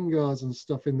with flamingos and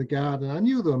stuff in the garden. I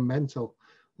knew they were mental.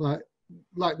 Like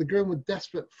the groom was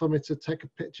desperate for me to take a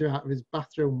picture out of his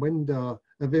bathroom window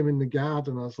of him in the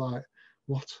garden. I was like,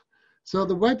 what? So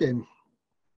the wedding,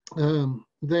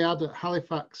 they had at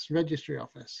Halifax registry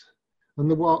office and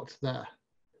they walked there.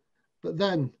 But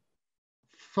then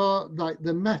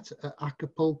they met at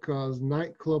Acapulco's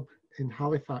nightclub in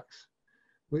Halifax,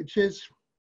 which is,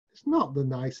 it's not the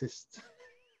nicest.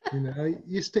 You know,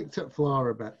 you stick to the floor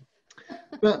a bit.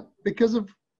 But because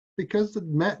they'd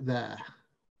met there,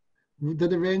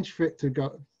 they'd arranged for it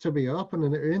to be open,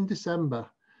 and it was in December.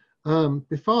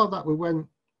 Before that, we went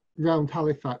round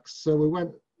Halifax. So we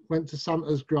went to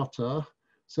Santa's grotto,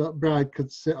 so that bride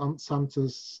could sit on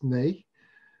Santa's knee.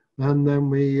 And then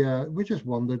we just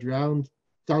wandered around,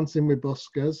 dancing with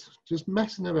buskers, just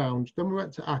messing around. Then we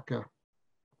went to Aca,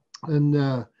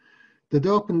 and they'd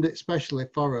opened it specially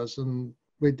for us, and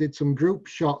we did some group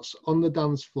shots on the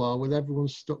dance floor with everyone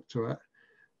stuck to it.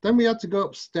 Then we had to go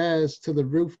upstairs to the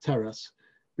roof terrace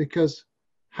because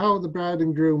how the bride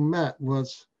and groom met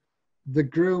was the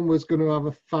groom was going to have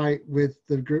a fight with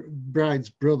the bride's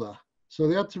brother. So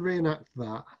they had to reenact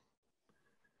that.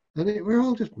 And we were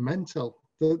all just mental.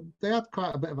 They had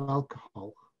quite a bit of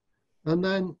alcohol. And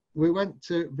then we went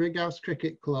to Brighouse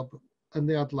Cricket Club and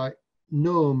they had like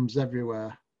gnomes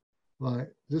everywhere,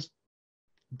 like just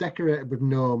decorated with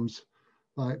gnomes,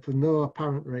 like for no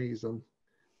apparent reason.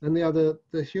 And they had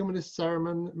the humanist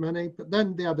ceremony, but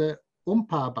then they had a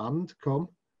umpire band come,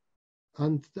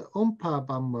 and the umpire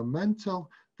band were mental.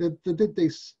 They did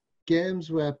these games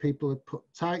where people had put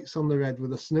tights on their head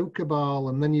with a snooker ball,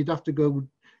 and then you'd have to go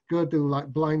do like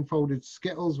blindfolded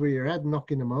skittles with your head,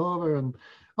 knocking them over, and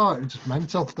oh, it was just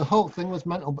mental. The whole thing was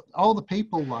mental, but all the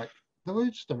people, like, they were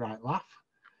just a right laugh.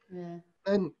 Yeah.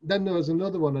 And then there was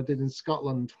another one I did in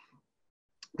Scotland,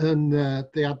 and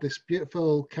they had this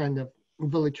beautiful kind of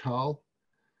village hall,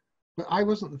 but I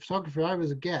wasn't the photographer, I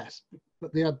was a guest,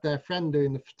 but they had their friend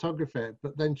doing the photography,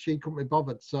 but then she couldn't be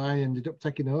bothered, so I ended up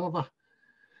taking over.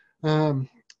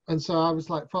 And so I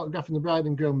was like photographing the bride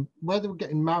and groom. Where they were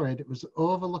getting married, it was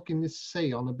overlooking this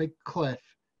sea on a big cliff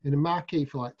in a marquee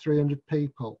for like 300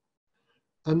 people.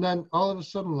 And then all of a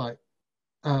sudden, like,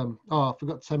 I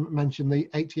forgot to mention the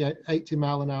 80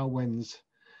 mile an hour winds,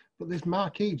 but this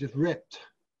marquee just ripped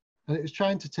and it was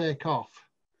trying to take off.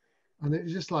 And it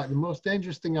was just like the most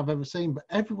dangerous thing I've ever seen. But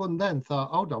everyone then thought,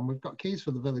 hold on, we've got keys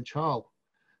for the village hall.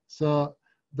 So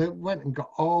they went and got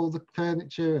all the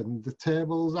furniture and the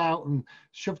tables out and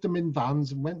shoved them in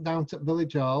vans and went down to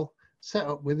village hall, set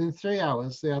up. Within 3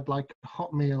 hours, they had like a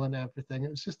hot meal and everything.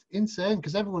 It was just insane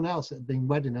because everyone else had been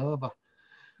wedding over.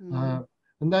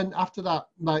 And then after that,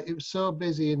 like, it was so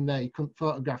busy in there, you couldn't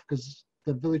photograph because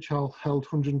the village hall held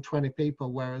 120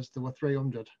 people, whereas there were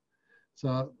 300.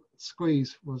 So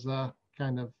squeeze was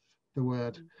kind of the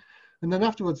word. And then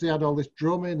afterwards, they had all this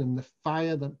drumming and the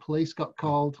fire. The police got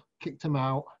called, kicked them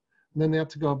out. And then they had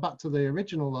to go back to the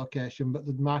original location, but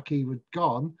the marquee was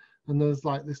gone. And there was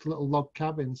like this little log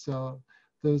cabin. So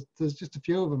there's just a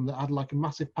few of them that had like a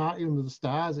massive party under the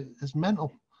stars. It's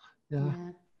mental.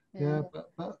 Yeah,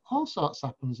 but all sorts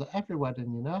happens at every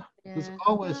wedding, you know. There's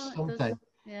always something.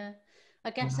 Yeah,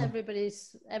 I guess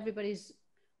everybody's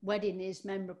wedding is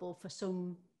memorable for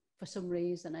some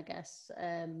reason. I guess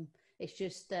it's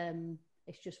just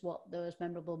It's just what those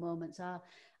memorable moments are.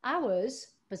 Ours,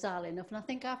 bizarrely enough, and I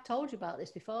think I've told you about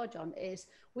this before, John, is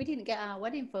we didn't get our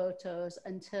wedding photos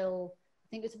until I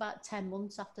think it was about 10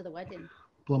 months after the wedding.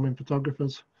 Blooming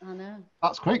photographers. I know.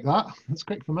 That's quick, that. That's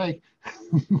quick for me.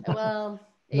 Well,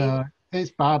 No,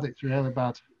 it's bad. It's really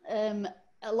bad.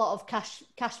 A lot of cash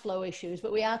flow issues,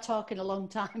 but we are talking a long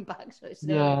time back, so it's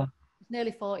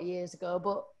nearly 40 years ago.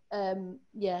 But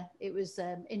yeah, it was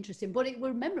interesting, but it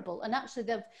was memorable. And actually,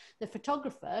 the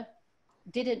photographer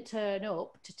didn't turn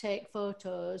up to take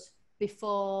photos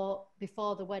before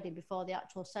the wedding, before the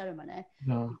actual ceremony.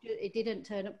 No. It didn't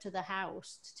turn up to the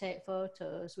house to take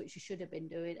photos, which you should have been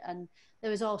doing. And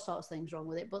there was all sorts of things wrong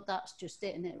with it, but that's just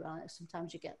it, isn't it? Right?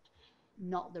 Sometimes you get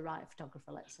not the right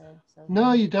photographer, let's say. So.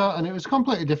 No, you don't. And it was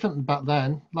completely different back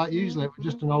then. Like usually it was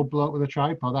just an old bloke with a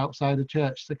tripod outside a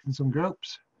church sticking some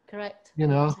groups. Correct. You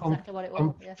know, that's exactly what it was.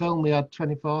 On film we had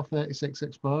 24, 36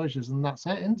 exposures and that's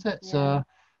it, isn't it? Yeah.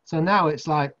 So now it's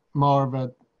like more of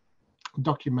a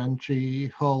documentary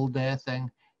whole day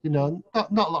thing. You know, not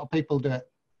a lot of people do it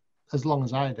as long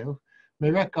as I do. My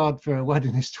record for a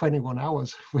wedding is 21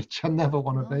 hours, which I never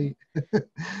want to beat.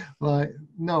 Like,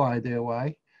 no idea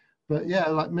why. But yeah,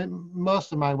 like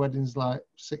most of my weddings, like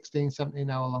 16,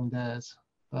 17-hour long days.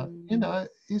 But, you know,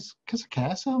 it's because I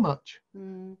care so much. Yeah.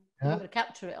 You've got to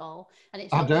capture it all. And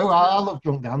it's I do. I love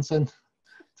drunk dancing,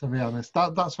 to be honest.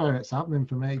 That's where it's happening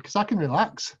for me, because I can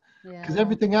relax. Because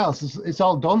everything else, it's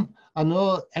all done. I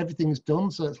know everything's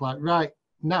done. So it's like, right,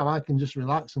 now I can just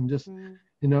relax and just,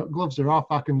 you know, gloves are off.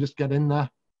 I can just get in there.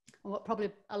 And what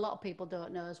probably a lot of people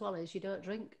don't know as well is you don't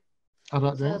drink. I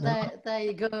don't drink. So there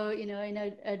you go, you know, in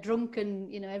a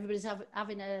drunken, you know, everybody's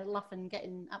having a laugh and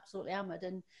getting absolutely hammered,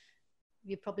 and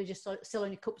you're probably just still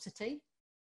on your cups of tea.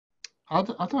 I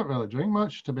don't really drink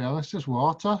much, to be honest, just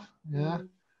water. Yeah.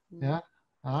 Yeah.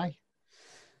 Aye.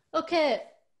 Okay.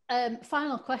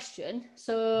 Final question.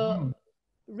 So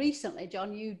recently,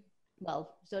 John,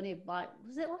 well, it was only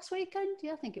was it last weekend?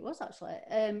 Yeah, I think it was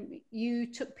actually.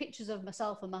 You took pictures of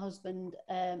myself and my husband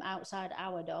outside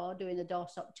our door doing the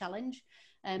doorstop challenge,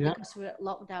 because we're at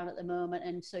lockdown at the moment,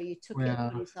 and so you took it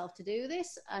upon yourself to do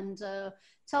this. And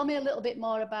tell me a little bit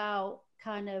more about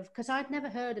kind of, because I'd never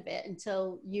heard of it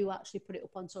until you actually put it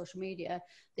up on social media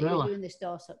that you were doing this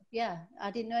doorstop. Yeah, I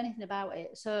didn't know anything about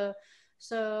it. So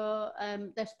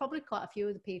there's probably quite a few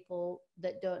of the people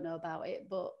that don't know about it,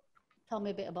 but tell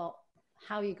me a bit about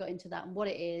how you got into that and what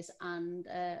it is, and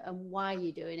why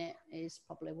you're doing it is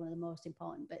probably one of the most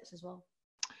important bits as well.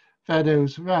 Fair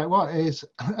dues. Right, what is,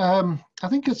 I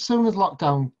think as soon as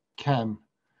lockdown came,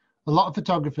 a lot of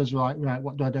photographers were like, right,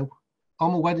 what do I do? All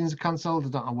my weddings are cancelled, I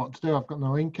don't know what to do, I've got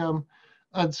no income.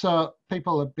 And so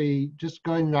people would be just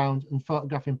going around and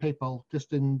photographing people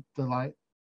just in the, like,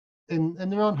 in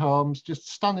their own homes,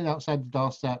 just standing outside the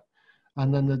doorstep,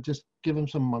 and then they'd just give them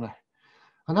some money.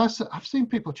 And I've seen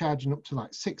people charging up to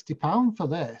like £60 for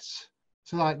this,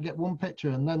 to like get one picture,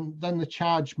 and then they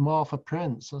charge more for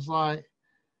prints. I was like,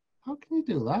 how can you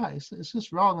do that? It's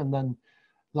just wrong. And then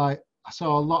like I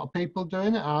saw a lot of people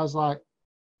doing it. I was like,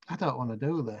 I don't want to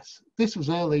do this. This was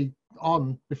early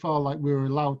on, before like we were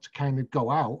allowed to kind of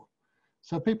go out.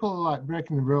 So people are like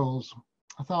breaking the rules.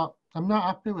 I thought, I'm not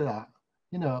happy with that,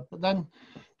 you know. But then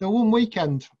the one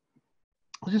weekend,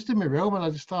 I was just in my room and I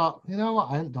just thought, you know what,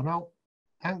 I ain't gone out.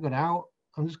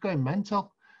 I'm just going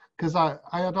mental, because I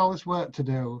had all this work to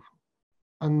do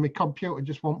and my computer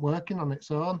just wasn't working on its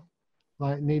own.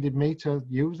 Like, needed me to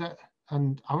use it.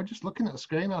 And I was just looking at the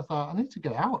screen. I thought, I need to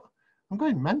get out. I'm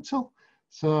going mental.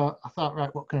 So I thought,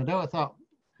 right, what can I do? I thought,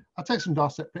 I'll take some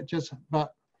doorstep pictures,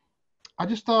 but I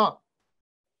just thought,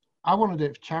 I want to do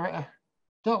it for charity.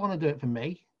 Don't want to do it for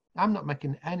me. I'm not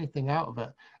making anything out of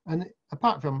it. And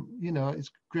apart from, you know,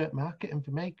 it's great marketing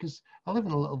for me, because I live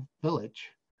in a little village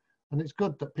and it's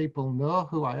good that people know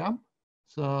who I am.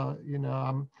 So, you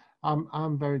know,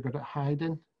 I'm very good at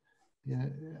hiding. You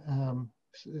know,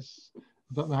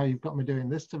 I don't know how you've got me doing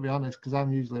this, to be honest, because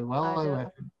I'm usually well away.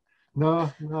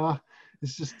 No,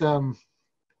 it's just,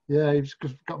 yeah, you've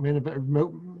just got me in a bit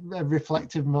of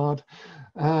reflective mode.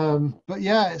 But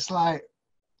yeah, it's like,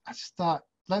 I just thought,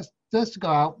 let's go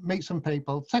out, meet some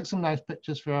people, take some nice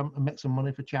pictures for them, and make some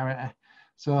money for charity.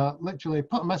 So literally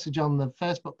put a message on the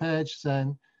Facebook page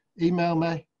saying, email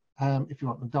me if you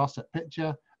want the doorstep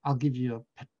picture. I'll give you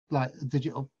a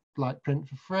digital like print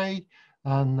for free,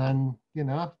 and then, you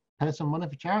know, pay some money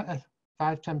for charity.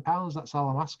 £5-10, that's all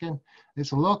I'm asking.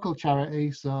 It's a local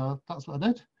charity, so that's what I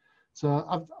did.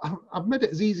 So I've made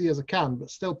it as easy as I can, but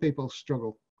still people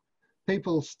struggle.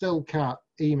 People still can't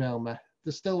email me.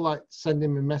 They're still like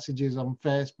sending me messages on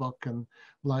Facebook and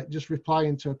like just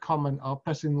replying to a comment or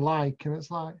pressing like, and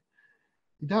it's like,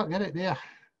 you don't get it, do you?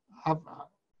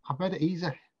 I've made it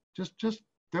easy. Just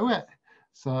do it.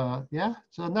 So yeah.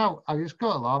 So now I just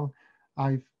go along.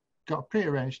 I've got a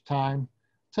pre-arranged time.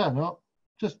 Turn up,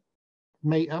 just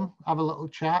meet them, have a little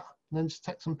chat, and then just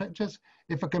take some pictures.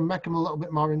 If I can make them a little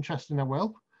bit more interesting, I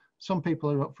will. Some people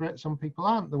are up for it, some people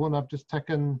aren't. The one I've just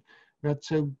taken, we had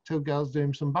two girls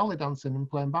doing some ballet dancing and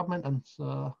playing badminton.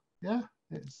 So yeah,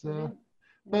 it's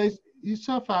but it's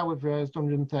so far we've raised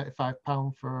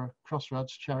 £135 for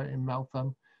Crossroads charity in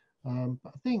Meltham.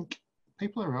 But I think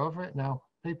people are over it now.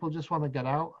 People just want to get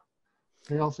out.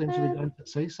 They all seem to be going to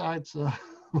seaside, so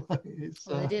it's.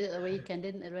 Well, they did it the weekend,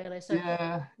 didn't they? Really? So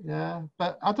yeah.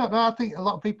 But I don't know. I think a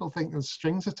lot of people think there's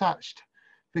strings attached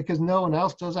because no one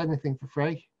else does anything for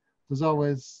free. There's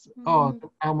always, oh,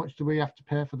 how much do we have to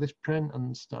pay for this print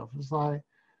and stuff? It's like,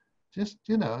 just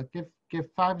give £5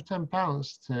 or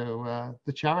 £10 to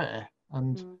the charity,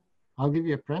 and I'll give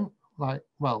you a print.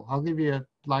 I'll give you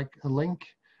a link,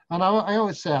 and I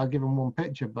always say I'll give them one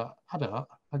picture, but I don't.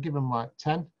 I'll give them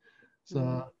 10.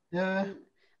 So yeah.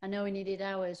 I know we needed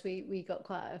ours. We got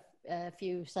quite a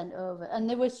few sent over, and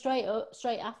they were straight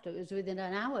after. It was within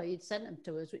an hour you'd sent them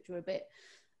to us, which were a bit.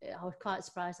 I was quite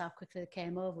surprised how quickly they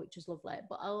came over, which was lovely.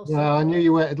 But I knew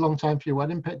you waited a long time for your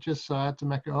wedding pictures, so I had to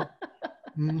make it up.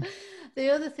 The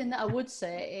other thing that I would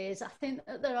say is I think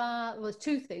that there's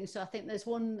two things. So I think there's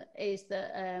one is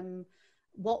that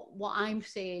what I'm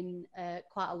seeing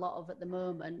quite a lot of at the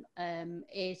moment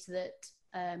is that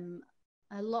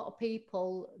a lot of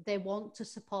people, they want to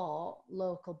support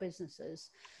local businesses.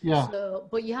 Yeah. So,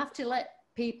 but you have to let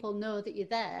people know that you're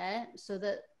there so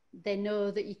that they know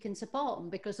that you can support them,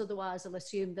 because otherwise they'll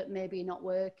assume that maybe you're not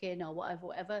working or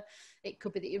whatever. It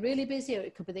could be that you're really busy, or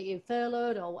it could be that you're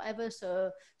furloughed or whatever.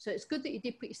 So it's good that you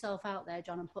did put yourself out there,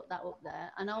 John, and put that up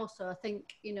there. And also I think,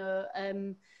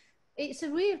 it's a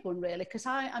weird one really, because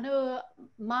I know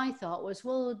my thought was,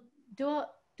 well, do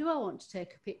I want to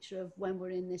take a picture of when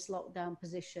we're in this lockdown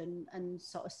position and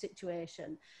sort of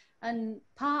situation? And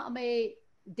part of me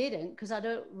didn't, because I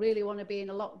don't really want to be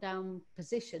in a lockdown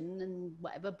position and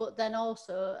whatever. But then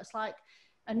also it's like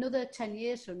another 10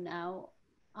 years from now,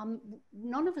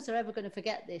 none of us are ever going to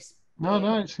forget this.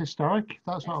 No, it's historic.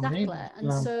 That's what I mean.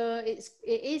 And so it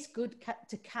is good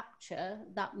to capture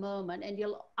that moment, and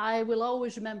I will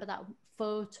always remember that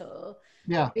photo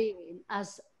being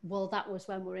as well. That was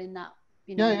when we're in that.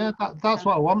 That's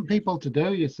what I want people to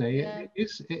do. You see, it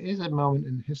is a moment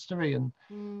in history, and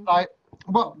like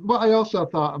what I also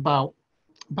thought about,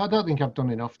 but I don't think I've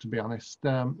done enough, to be honest.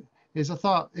 Is I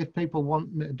thought if people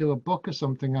want me to do a book or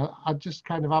something, I'd just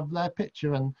kind of have their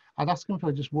picture, and I'd ask them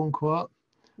for just one quote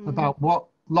about what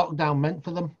lockdown meant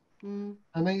for them.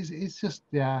 And it's just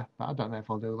but I don't know if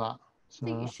I'll do that. So, I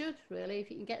think you should, really.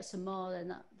 If you can get some more,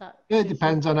 then that it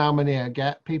depends on how many I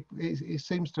get. People, it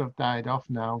seems to have died off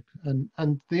now.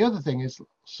 And the other thing is,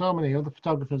 so many other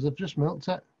photographers have just milked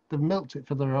it. They've milked it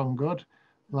for their own good.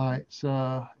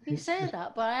 You say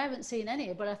that, but I haven't seen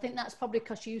any. But I think that's probably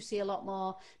because you see a lot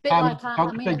more.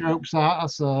 Groups are,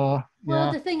 so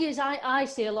well, the thing is, I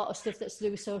see a lot of stuff that's to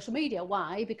do with social media.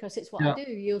 Why? Because it's what I do.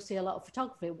 You'll see a lot of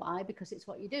photography. Why? Because it's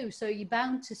what you do. So you're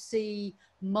bound to see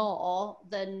more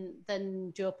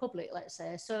than Joe Public, let's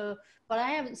say. So, but I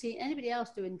haven't seen anybody else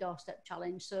doing doorstep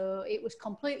challenge. So it was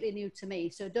completely new to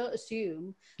me. So don't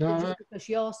assume that just because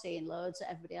you're seeing loads that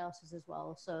everybody else is as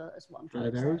well. So that's what I'm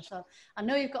trying to say. So I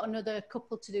know you've got another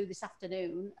couple to do this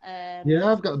afternoon.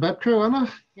 I've got the Beb crew, haven't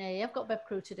I? Yeah, you've got Beb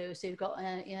crew to do. So you've got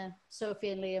Sophie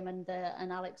and Liam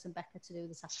and Alex and Becca to do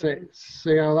this afternoon.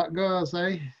 See how that goes,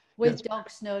 eh? With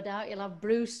dogs, no doubt. You'll have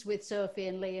Bruce with Sophie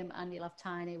and Liam, and you'll have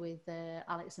Tiny with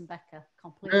Alex and Becca.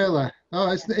 Completely. Really? Oh,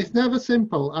 it's never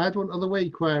simple. I had one other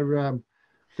week where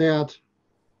they had,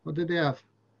 what did they have?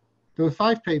 There were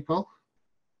 5 people.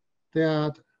 They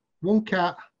had 1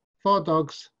 cat, 4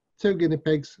 dogs, 2 guinea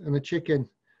pigs, and a chicken.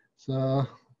 So,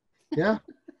 yeah.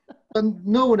 And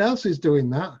no one else is doing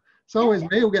that. It's always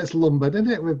me who gets lumbered, isn't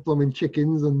it, with blooming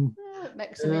chickens and. It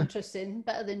makes them interesting.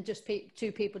 Better than just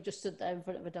 2 people just stood there in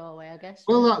front of a doorway, I guess.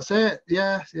 Well, that's it.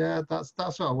 Yeah. That's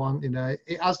what I want.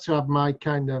 It has to have my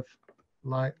kind of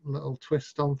like little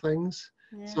twist on things.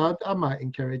 Yeah. So I might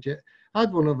encourage it. I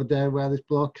had one other day where this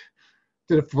bloke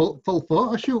did a full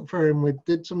photo shoot for him. We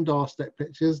did some doorstep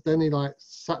pictures. Then he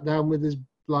sat down with his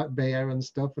beer and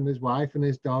stuff, and his wife and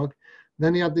his dog.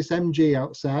 Then he had this MG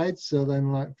outside, so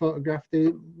then photographed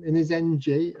him in his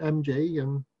MG, and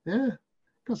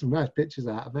got some nice pictures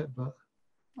out of it. But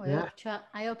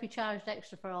I hope you charged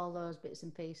extra for all those bits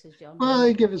and pieces, John. Well,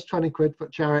 he gave us 20 quid for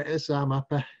charity, so I'm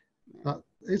happy. Yeah.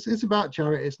 It's about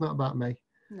charity. It's not about me.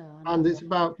 No, and it's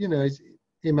about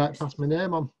he might pass my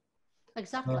name on.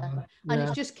 Exactly. And it's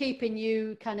Yeah. just keeping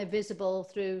you kind of visible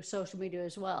through social media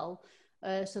as well,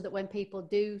 so that when people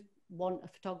do want a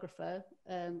photographer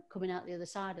coming out the other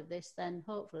side of this, then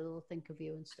hopefully they'll think of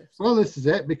you and stuff. So. Well, this is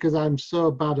it, because I'm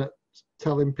so bad at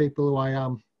telling people who I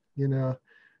am. You know,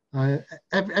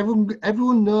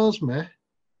 everyone knows me,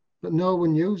 but no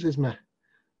one uses me.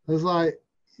 It's like,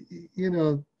 you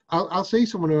know, I'll see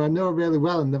someone who I know really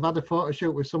well and they've had a photo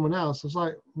shoot with someone else. I was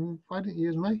like, why didn't you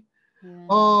use me? Yeah.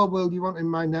 Oh, well, you want in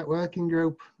my networking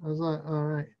group? I was like, all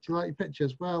right. Do you like your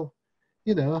pictures? Well,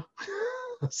 you know,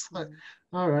 it's like,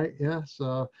 all right, yeah.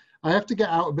 So I have to get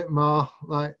out a bit more.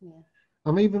 Like,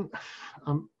 I'm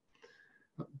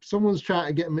someone's trying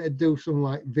to get me to do some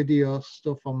like video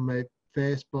stuff on my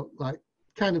Facebook, like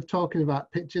kind of talking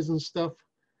about pictures and stuff.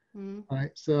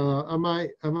 Right, so I might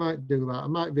do that. I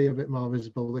might be a bit more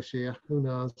visible this year. Who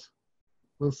knows?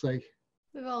 We'll see.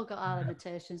 We've all got our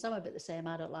limitations. I'm a bit the same.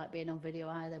 I don't like being on video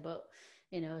either, but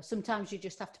you know, sometimes you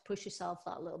just have to push yourself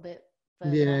that little bit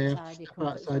further outside your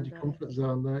comfort zone. Outside your comfort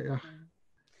zone, don't you?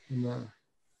 Yeah.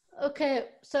 Okay,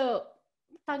 so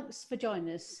thanks for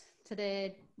joining us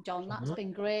today, John. That's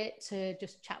been great to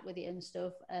just chat with you and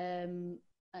stuff.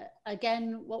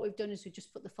 Again, what we've done is we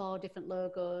just put the 4 different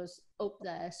logos up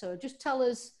there. So just tell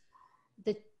us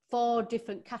the 4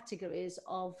 different categories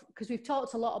of, because we've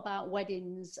talked a lot about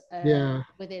weddings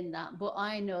within that, but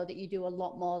I know that you do a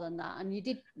lot more than that. And you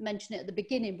did mention it at the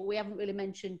beginning, but we haven't really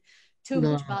mentioned too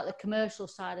much about the commercial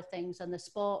side of things and the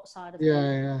sports side of things.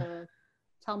 Yeah. So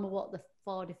tell me what the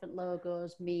 4 different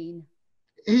logos mean.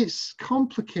 It's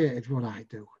complicated what I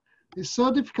do. It's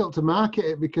so difficult to market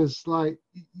it because like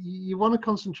you want to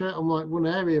concentrate on like one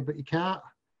area, but you can't.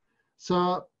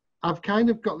 So I've kind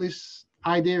of got this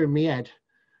idea in my head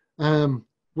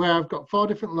where I've got 4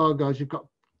 different logos. You've got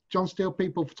John Steele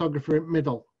People Photographer in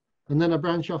middle, and then I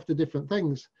branch off to different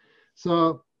things.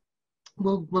 So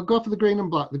we'll go for the green and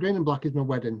black. The green and black is my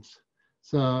weddings.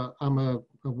 So I'm a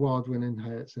award-winning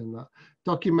Hertz in that.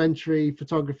 Documentary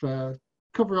photographer,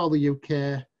 cover all the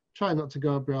UK, try not to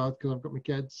go abroad because I've got my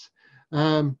kids.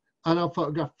 And I'll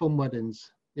photograph fun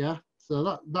weddings. Yeah,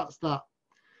 so that's that.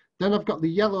 Then I've got the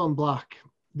yellow and black.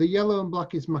 The yellow and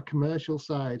black is my commercial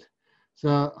side.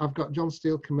 So I've got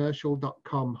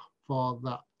johnsteelecommercial.com for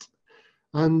that.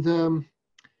 And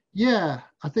yeah,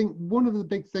 I think one of the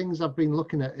big things I've been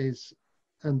looking at is,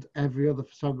 and every other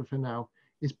photographer now,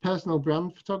 is personal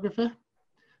brand photography.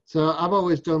 So I've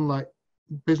always done like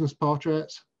business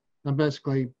portraits, and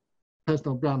basically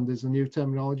personal brand is a new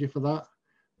terminology for that.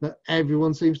 But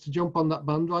everyone seems to jump on that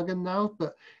bandwagon now.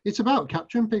 But it's about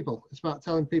capturing people. It's about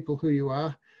telling people who you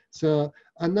are. So,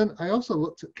 and then I also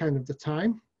looked at kind of the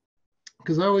time,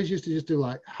 because I always used to just do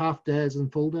like half days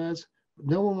and full days. But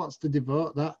no one wants to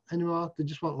devote that anymore. They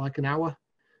just want like an hour.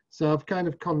 So I've kind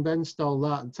of condensed all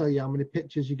that and tell you how many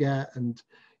pictures you get. And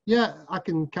yeah, I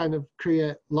can kind of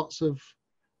create lots of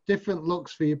different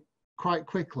looks for you quite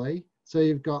quickly. So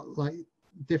you've got like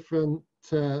different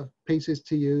pieces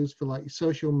to use for like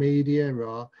social media,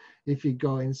 or if you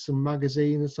go in some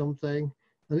magazine or something,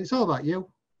 and it's all about you.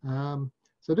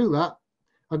 So do that.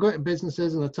 I go into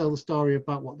businesses and I tell the story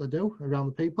about what they do around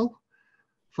the people.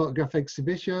 Photograph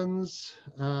exhibitions.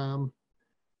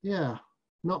 Yeah,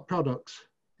 not products.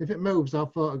 If it moves, I'll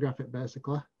photograph it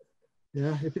basically.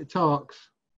 Yeah, if it talks,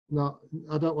 not.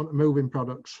 I don't want moving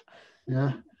products.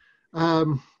 Yeah.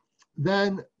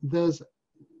 Then there's,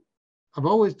 I've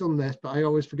always done this, but I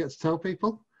always forget to tell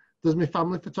people. There's my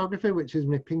family photography, which is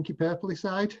my pinky purpley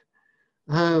side.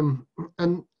 And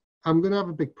I'm going to have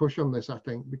a big push on this, I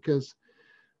think, because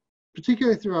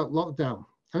particularly throughout lockdown,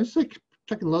 I was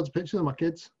taking loads of pictures of my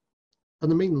kids.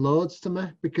 And they mean loads to me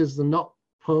because they're not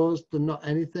posed, they're not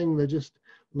anything. They're just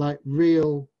like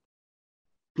real,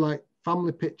 like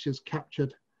family pictures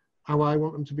captured how I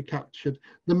want them to be captured.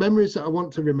 The memories that I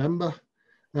want to remember.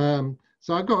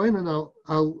 So I go in and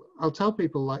I'll tell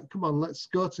people like, come on, let's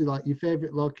go to like your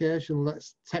favorite location.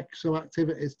 Let's take some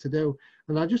activities to do.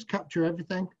 And I just capture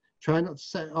everything, try not to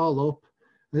set it all up.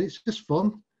 And it's just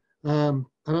fun. And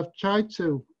I've tried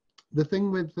to, the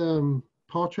thing with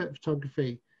portrait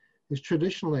photography is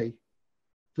traditionally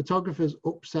photographers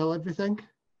upsell everything.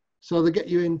 So they get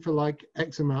you in for like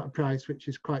X amount of price, which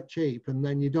is quite cheap. And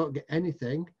then you don't get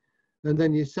anything. And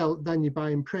then you're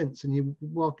buying prints and you're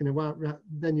walking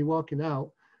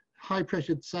out, high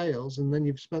pressured sales, and then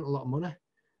you've spent a lot of money.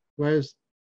 Whereas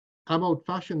I'm old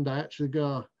fashioned, I actually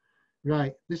go,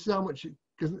 right, this is how much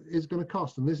it's going to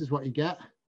cost, and this is what you get.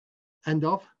 End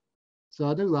of. So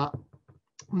I do that.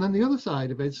 And then the other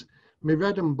side of it is my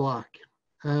red and black.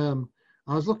 I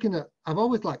was looking at, I've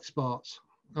always liked sports.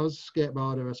 I was a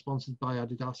skateboarder, I was sponsored by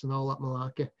Adidas and all that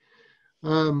malarkey.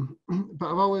 But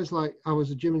I've always I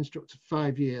was a gym instructor for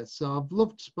 5 years, so I've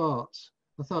loved sports.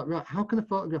 I thought, right, how can I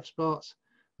photograph sports?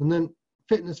 And then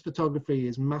fitness photography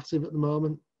is massive at the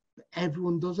moment.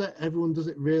 Everyone does it. Everyone does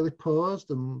it really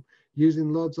posed and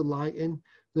using loads of lighting.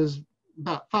 There's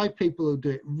about 5 people who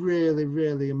do it really,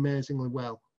 really amazingly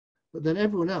well. But then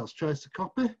everyone else tries to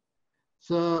copy.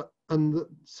 So, and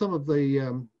some of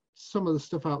the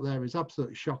stuff out there is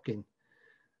absolutely shocking.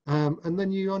 And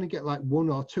then you only get like 1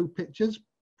 or 2 pictures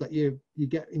that you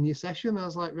get in your session. I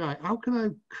was like, right, how can I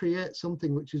create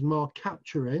something which is more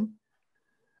capturing,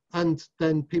 and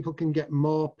then people can get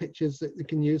more pictures that they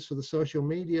can use for the social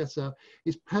media. So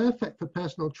it's perfect for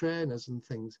personal trainers and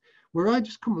things, where I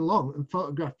just come along and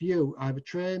photograph you either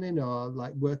training or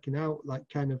like working out, like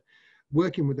kind of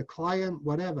working with a client,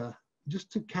 whatever,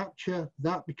 just to capture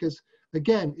that. Because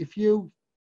again, if you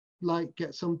like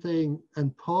get something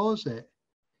and pause it,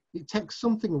 it takes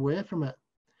something away from it.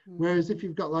 Whereas if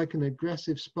you've got like an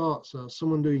aggressive sports or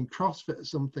someone doing CrossFit or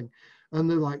something, and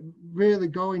they're like really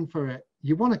going for it,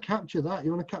 you want to capture that.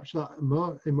 You want to capture that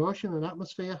emotion and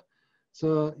atmosphere.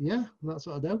 So yeah, that's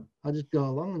what I do. I just go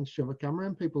along and shove a camera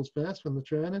in people's face when they're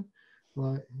training.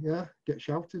 Like, yeah, get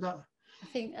shouted at.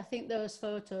 I think those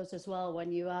photos as well,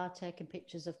 when you are taking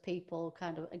pictures of people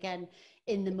kind of, again,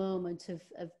 in the moment of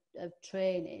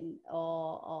training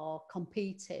or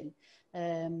competing,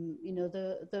 you know,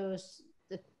 those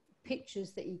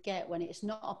pictures that you get when it's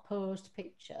not a posed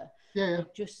picture, Yeah,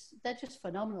 they're just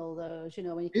phenomenal. Those, you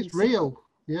know, when you can it's real.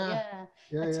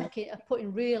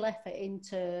 putting real effort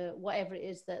into whatever it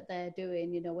is that they're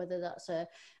doing, you know, whether that's a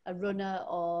runner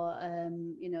or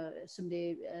you know,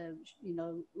 somebody you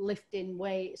know, lifting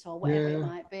weights or whatever it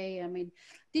might be. I mean,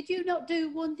 did you not do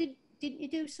one? Didn't you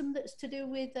do some that's to do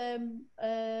with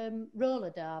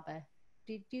roller derby?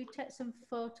 Did you take some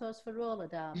photos for roller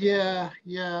derby? Yeah.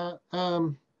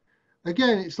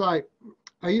 Again, it's like,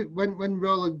 when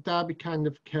roller derby kind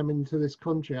of came into this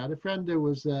country, I had a friend who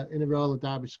was in a roller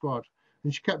derby squad,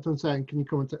 and she kept on saying, can you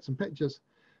come and take some pictures?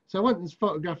 So I went and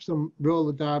photographed some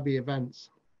roller derby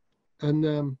events,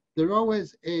 and they're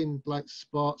always in like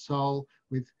sports hall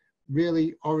with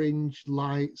really orange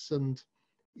lights, and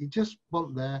you just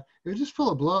want there. It was just full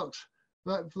of blokes.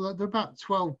 Like, there were about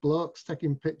 12 blokes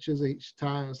taking pictures each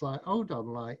time. It's like, hold on,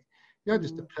 like, you're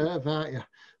just a perv, aren't you?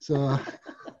 So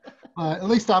at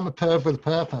least I'm a perv with a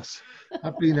purpose.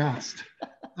 I've been asked.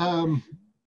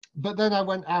 But then I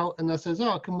went out and I says,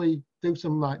 oh, can we do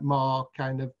some like more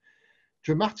kind of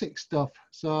dramatic stuff?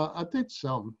 So I did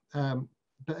some.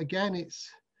 But again,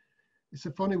 it's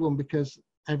a funny one because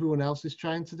everyone else is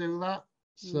trying to do that.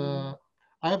 So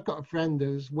I have got a friend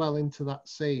who's well into that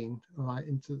scene, like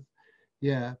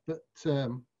but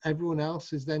everyone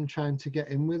else is then trying to get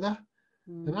in with her.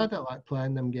 And I don't like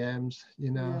playing them games,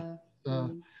 you know.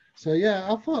 So yeah,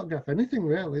 I'll photograph anything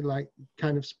really, like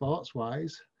kind of sports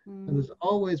wise. And there's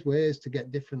always ways to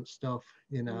get different stuff,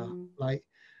 you know. Like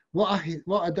what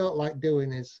I don't like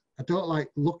doing is I don't like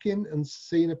looking and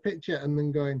seeing a picture and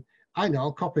then going, I know,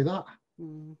 I'll copy that.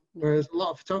 Whereas a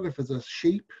lot of photographers are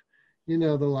sheep, you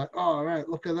know, they're like, oh, all right,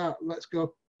 look at that, let's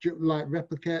go like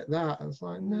replicate that. And it's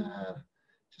like, nah,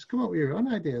 just come up with your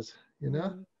own ideas, you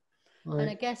know. And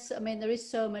I guess, I mean, there is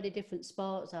so many different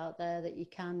sports out there that you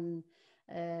can,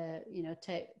 you know,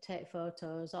 take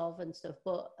photos of and stuff.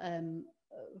 But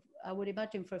I would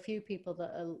imagine for a few people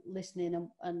that are listening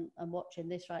and watching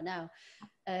this right now,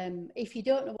 if you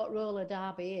don't know what roller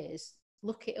derby is,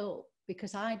 look it up,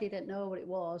 because I didn't know what it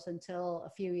was until a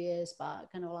few years back.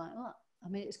 And I'm like, oh, I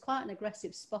mean, it's quite an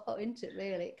aggressive sport, isn't it,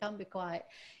 really? It can be quite,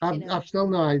 you know. I've still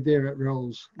no idea at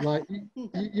rules. Like,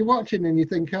 you're watching and you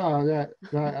think, oh, yeah,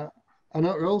 right, I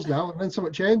know rules now. And then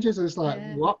something changes and it's like,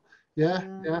 what? Yeah.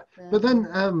 But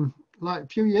then, like a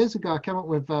few years ago, I came up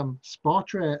with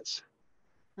Sportraits.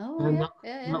 Oh, and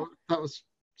that was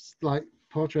like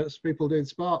portraits of people doing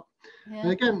sport.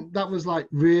 And again, that was like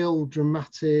real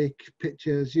dramatic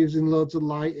pictures using loads of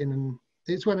lighting. And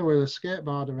it's when I was a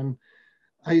skateboarder, and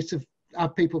I used to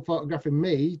have people photographing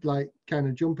me, like kind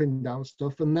of jumping down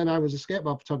stuff. And then I was a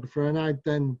skateboard photographer, and I'd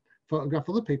then photograph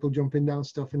other people jumping down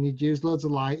stuff, and you'd use loads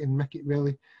of light and make it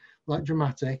really like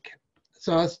dramatic.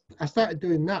 So I started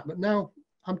doing that, but now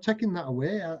I'm taking that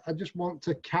away. I just want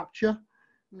to capture,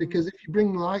 because if you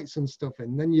bring lights and stuff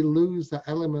in, then you lose that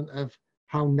element of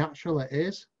how natural it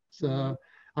is. So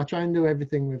I try and do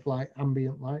everything with like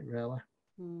ambient light, really.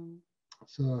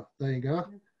 So there you go.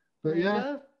 But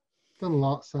done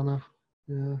lots, Anna.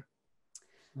 Yeah.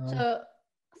 So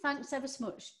thanks ever so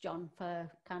much, John, for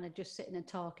kind of just sitting and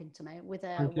talking to me with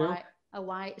a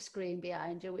white screen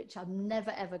behind you, which I'm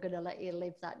never ever going to let you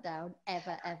live that down,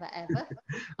 ever.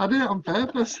 I did it on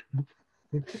purpose.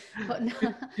 But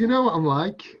no, You know what I'm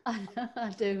like.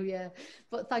 I do, yeah.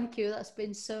 But thank you. That's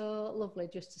been so lovely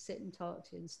just to sit and talk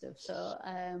to you and stuff. So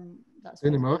that's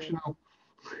Been really brilliant. emotional.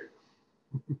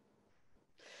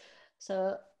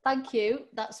 So thank you.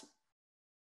 That's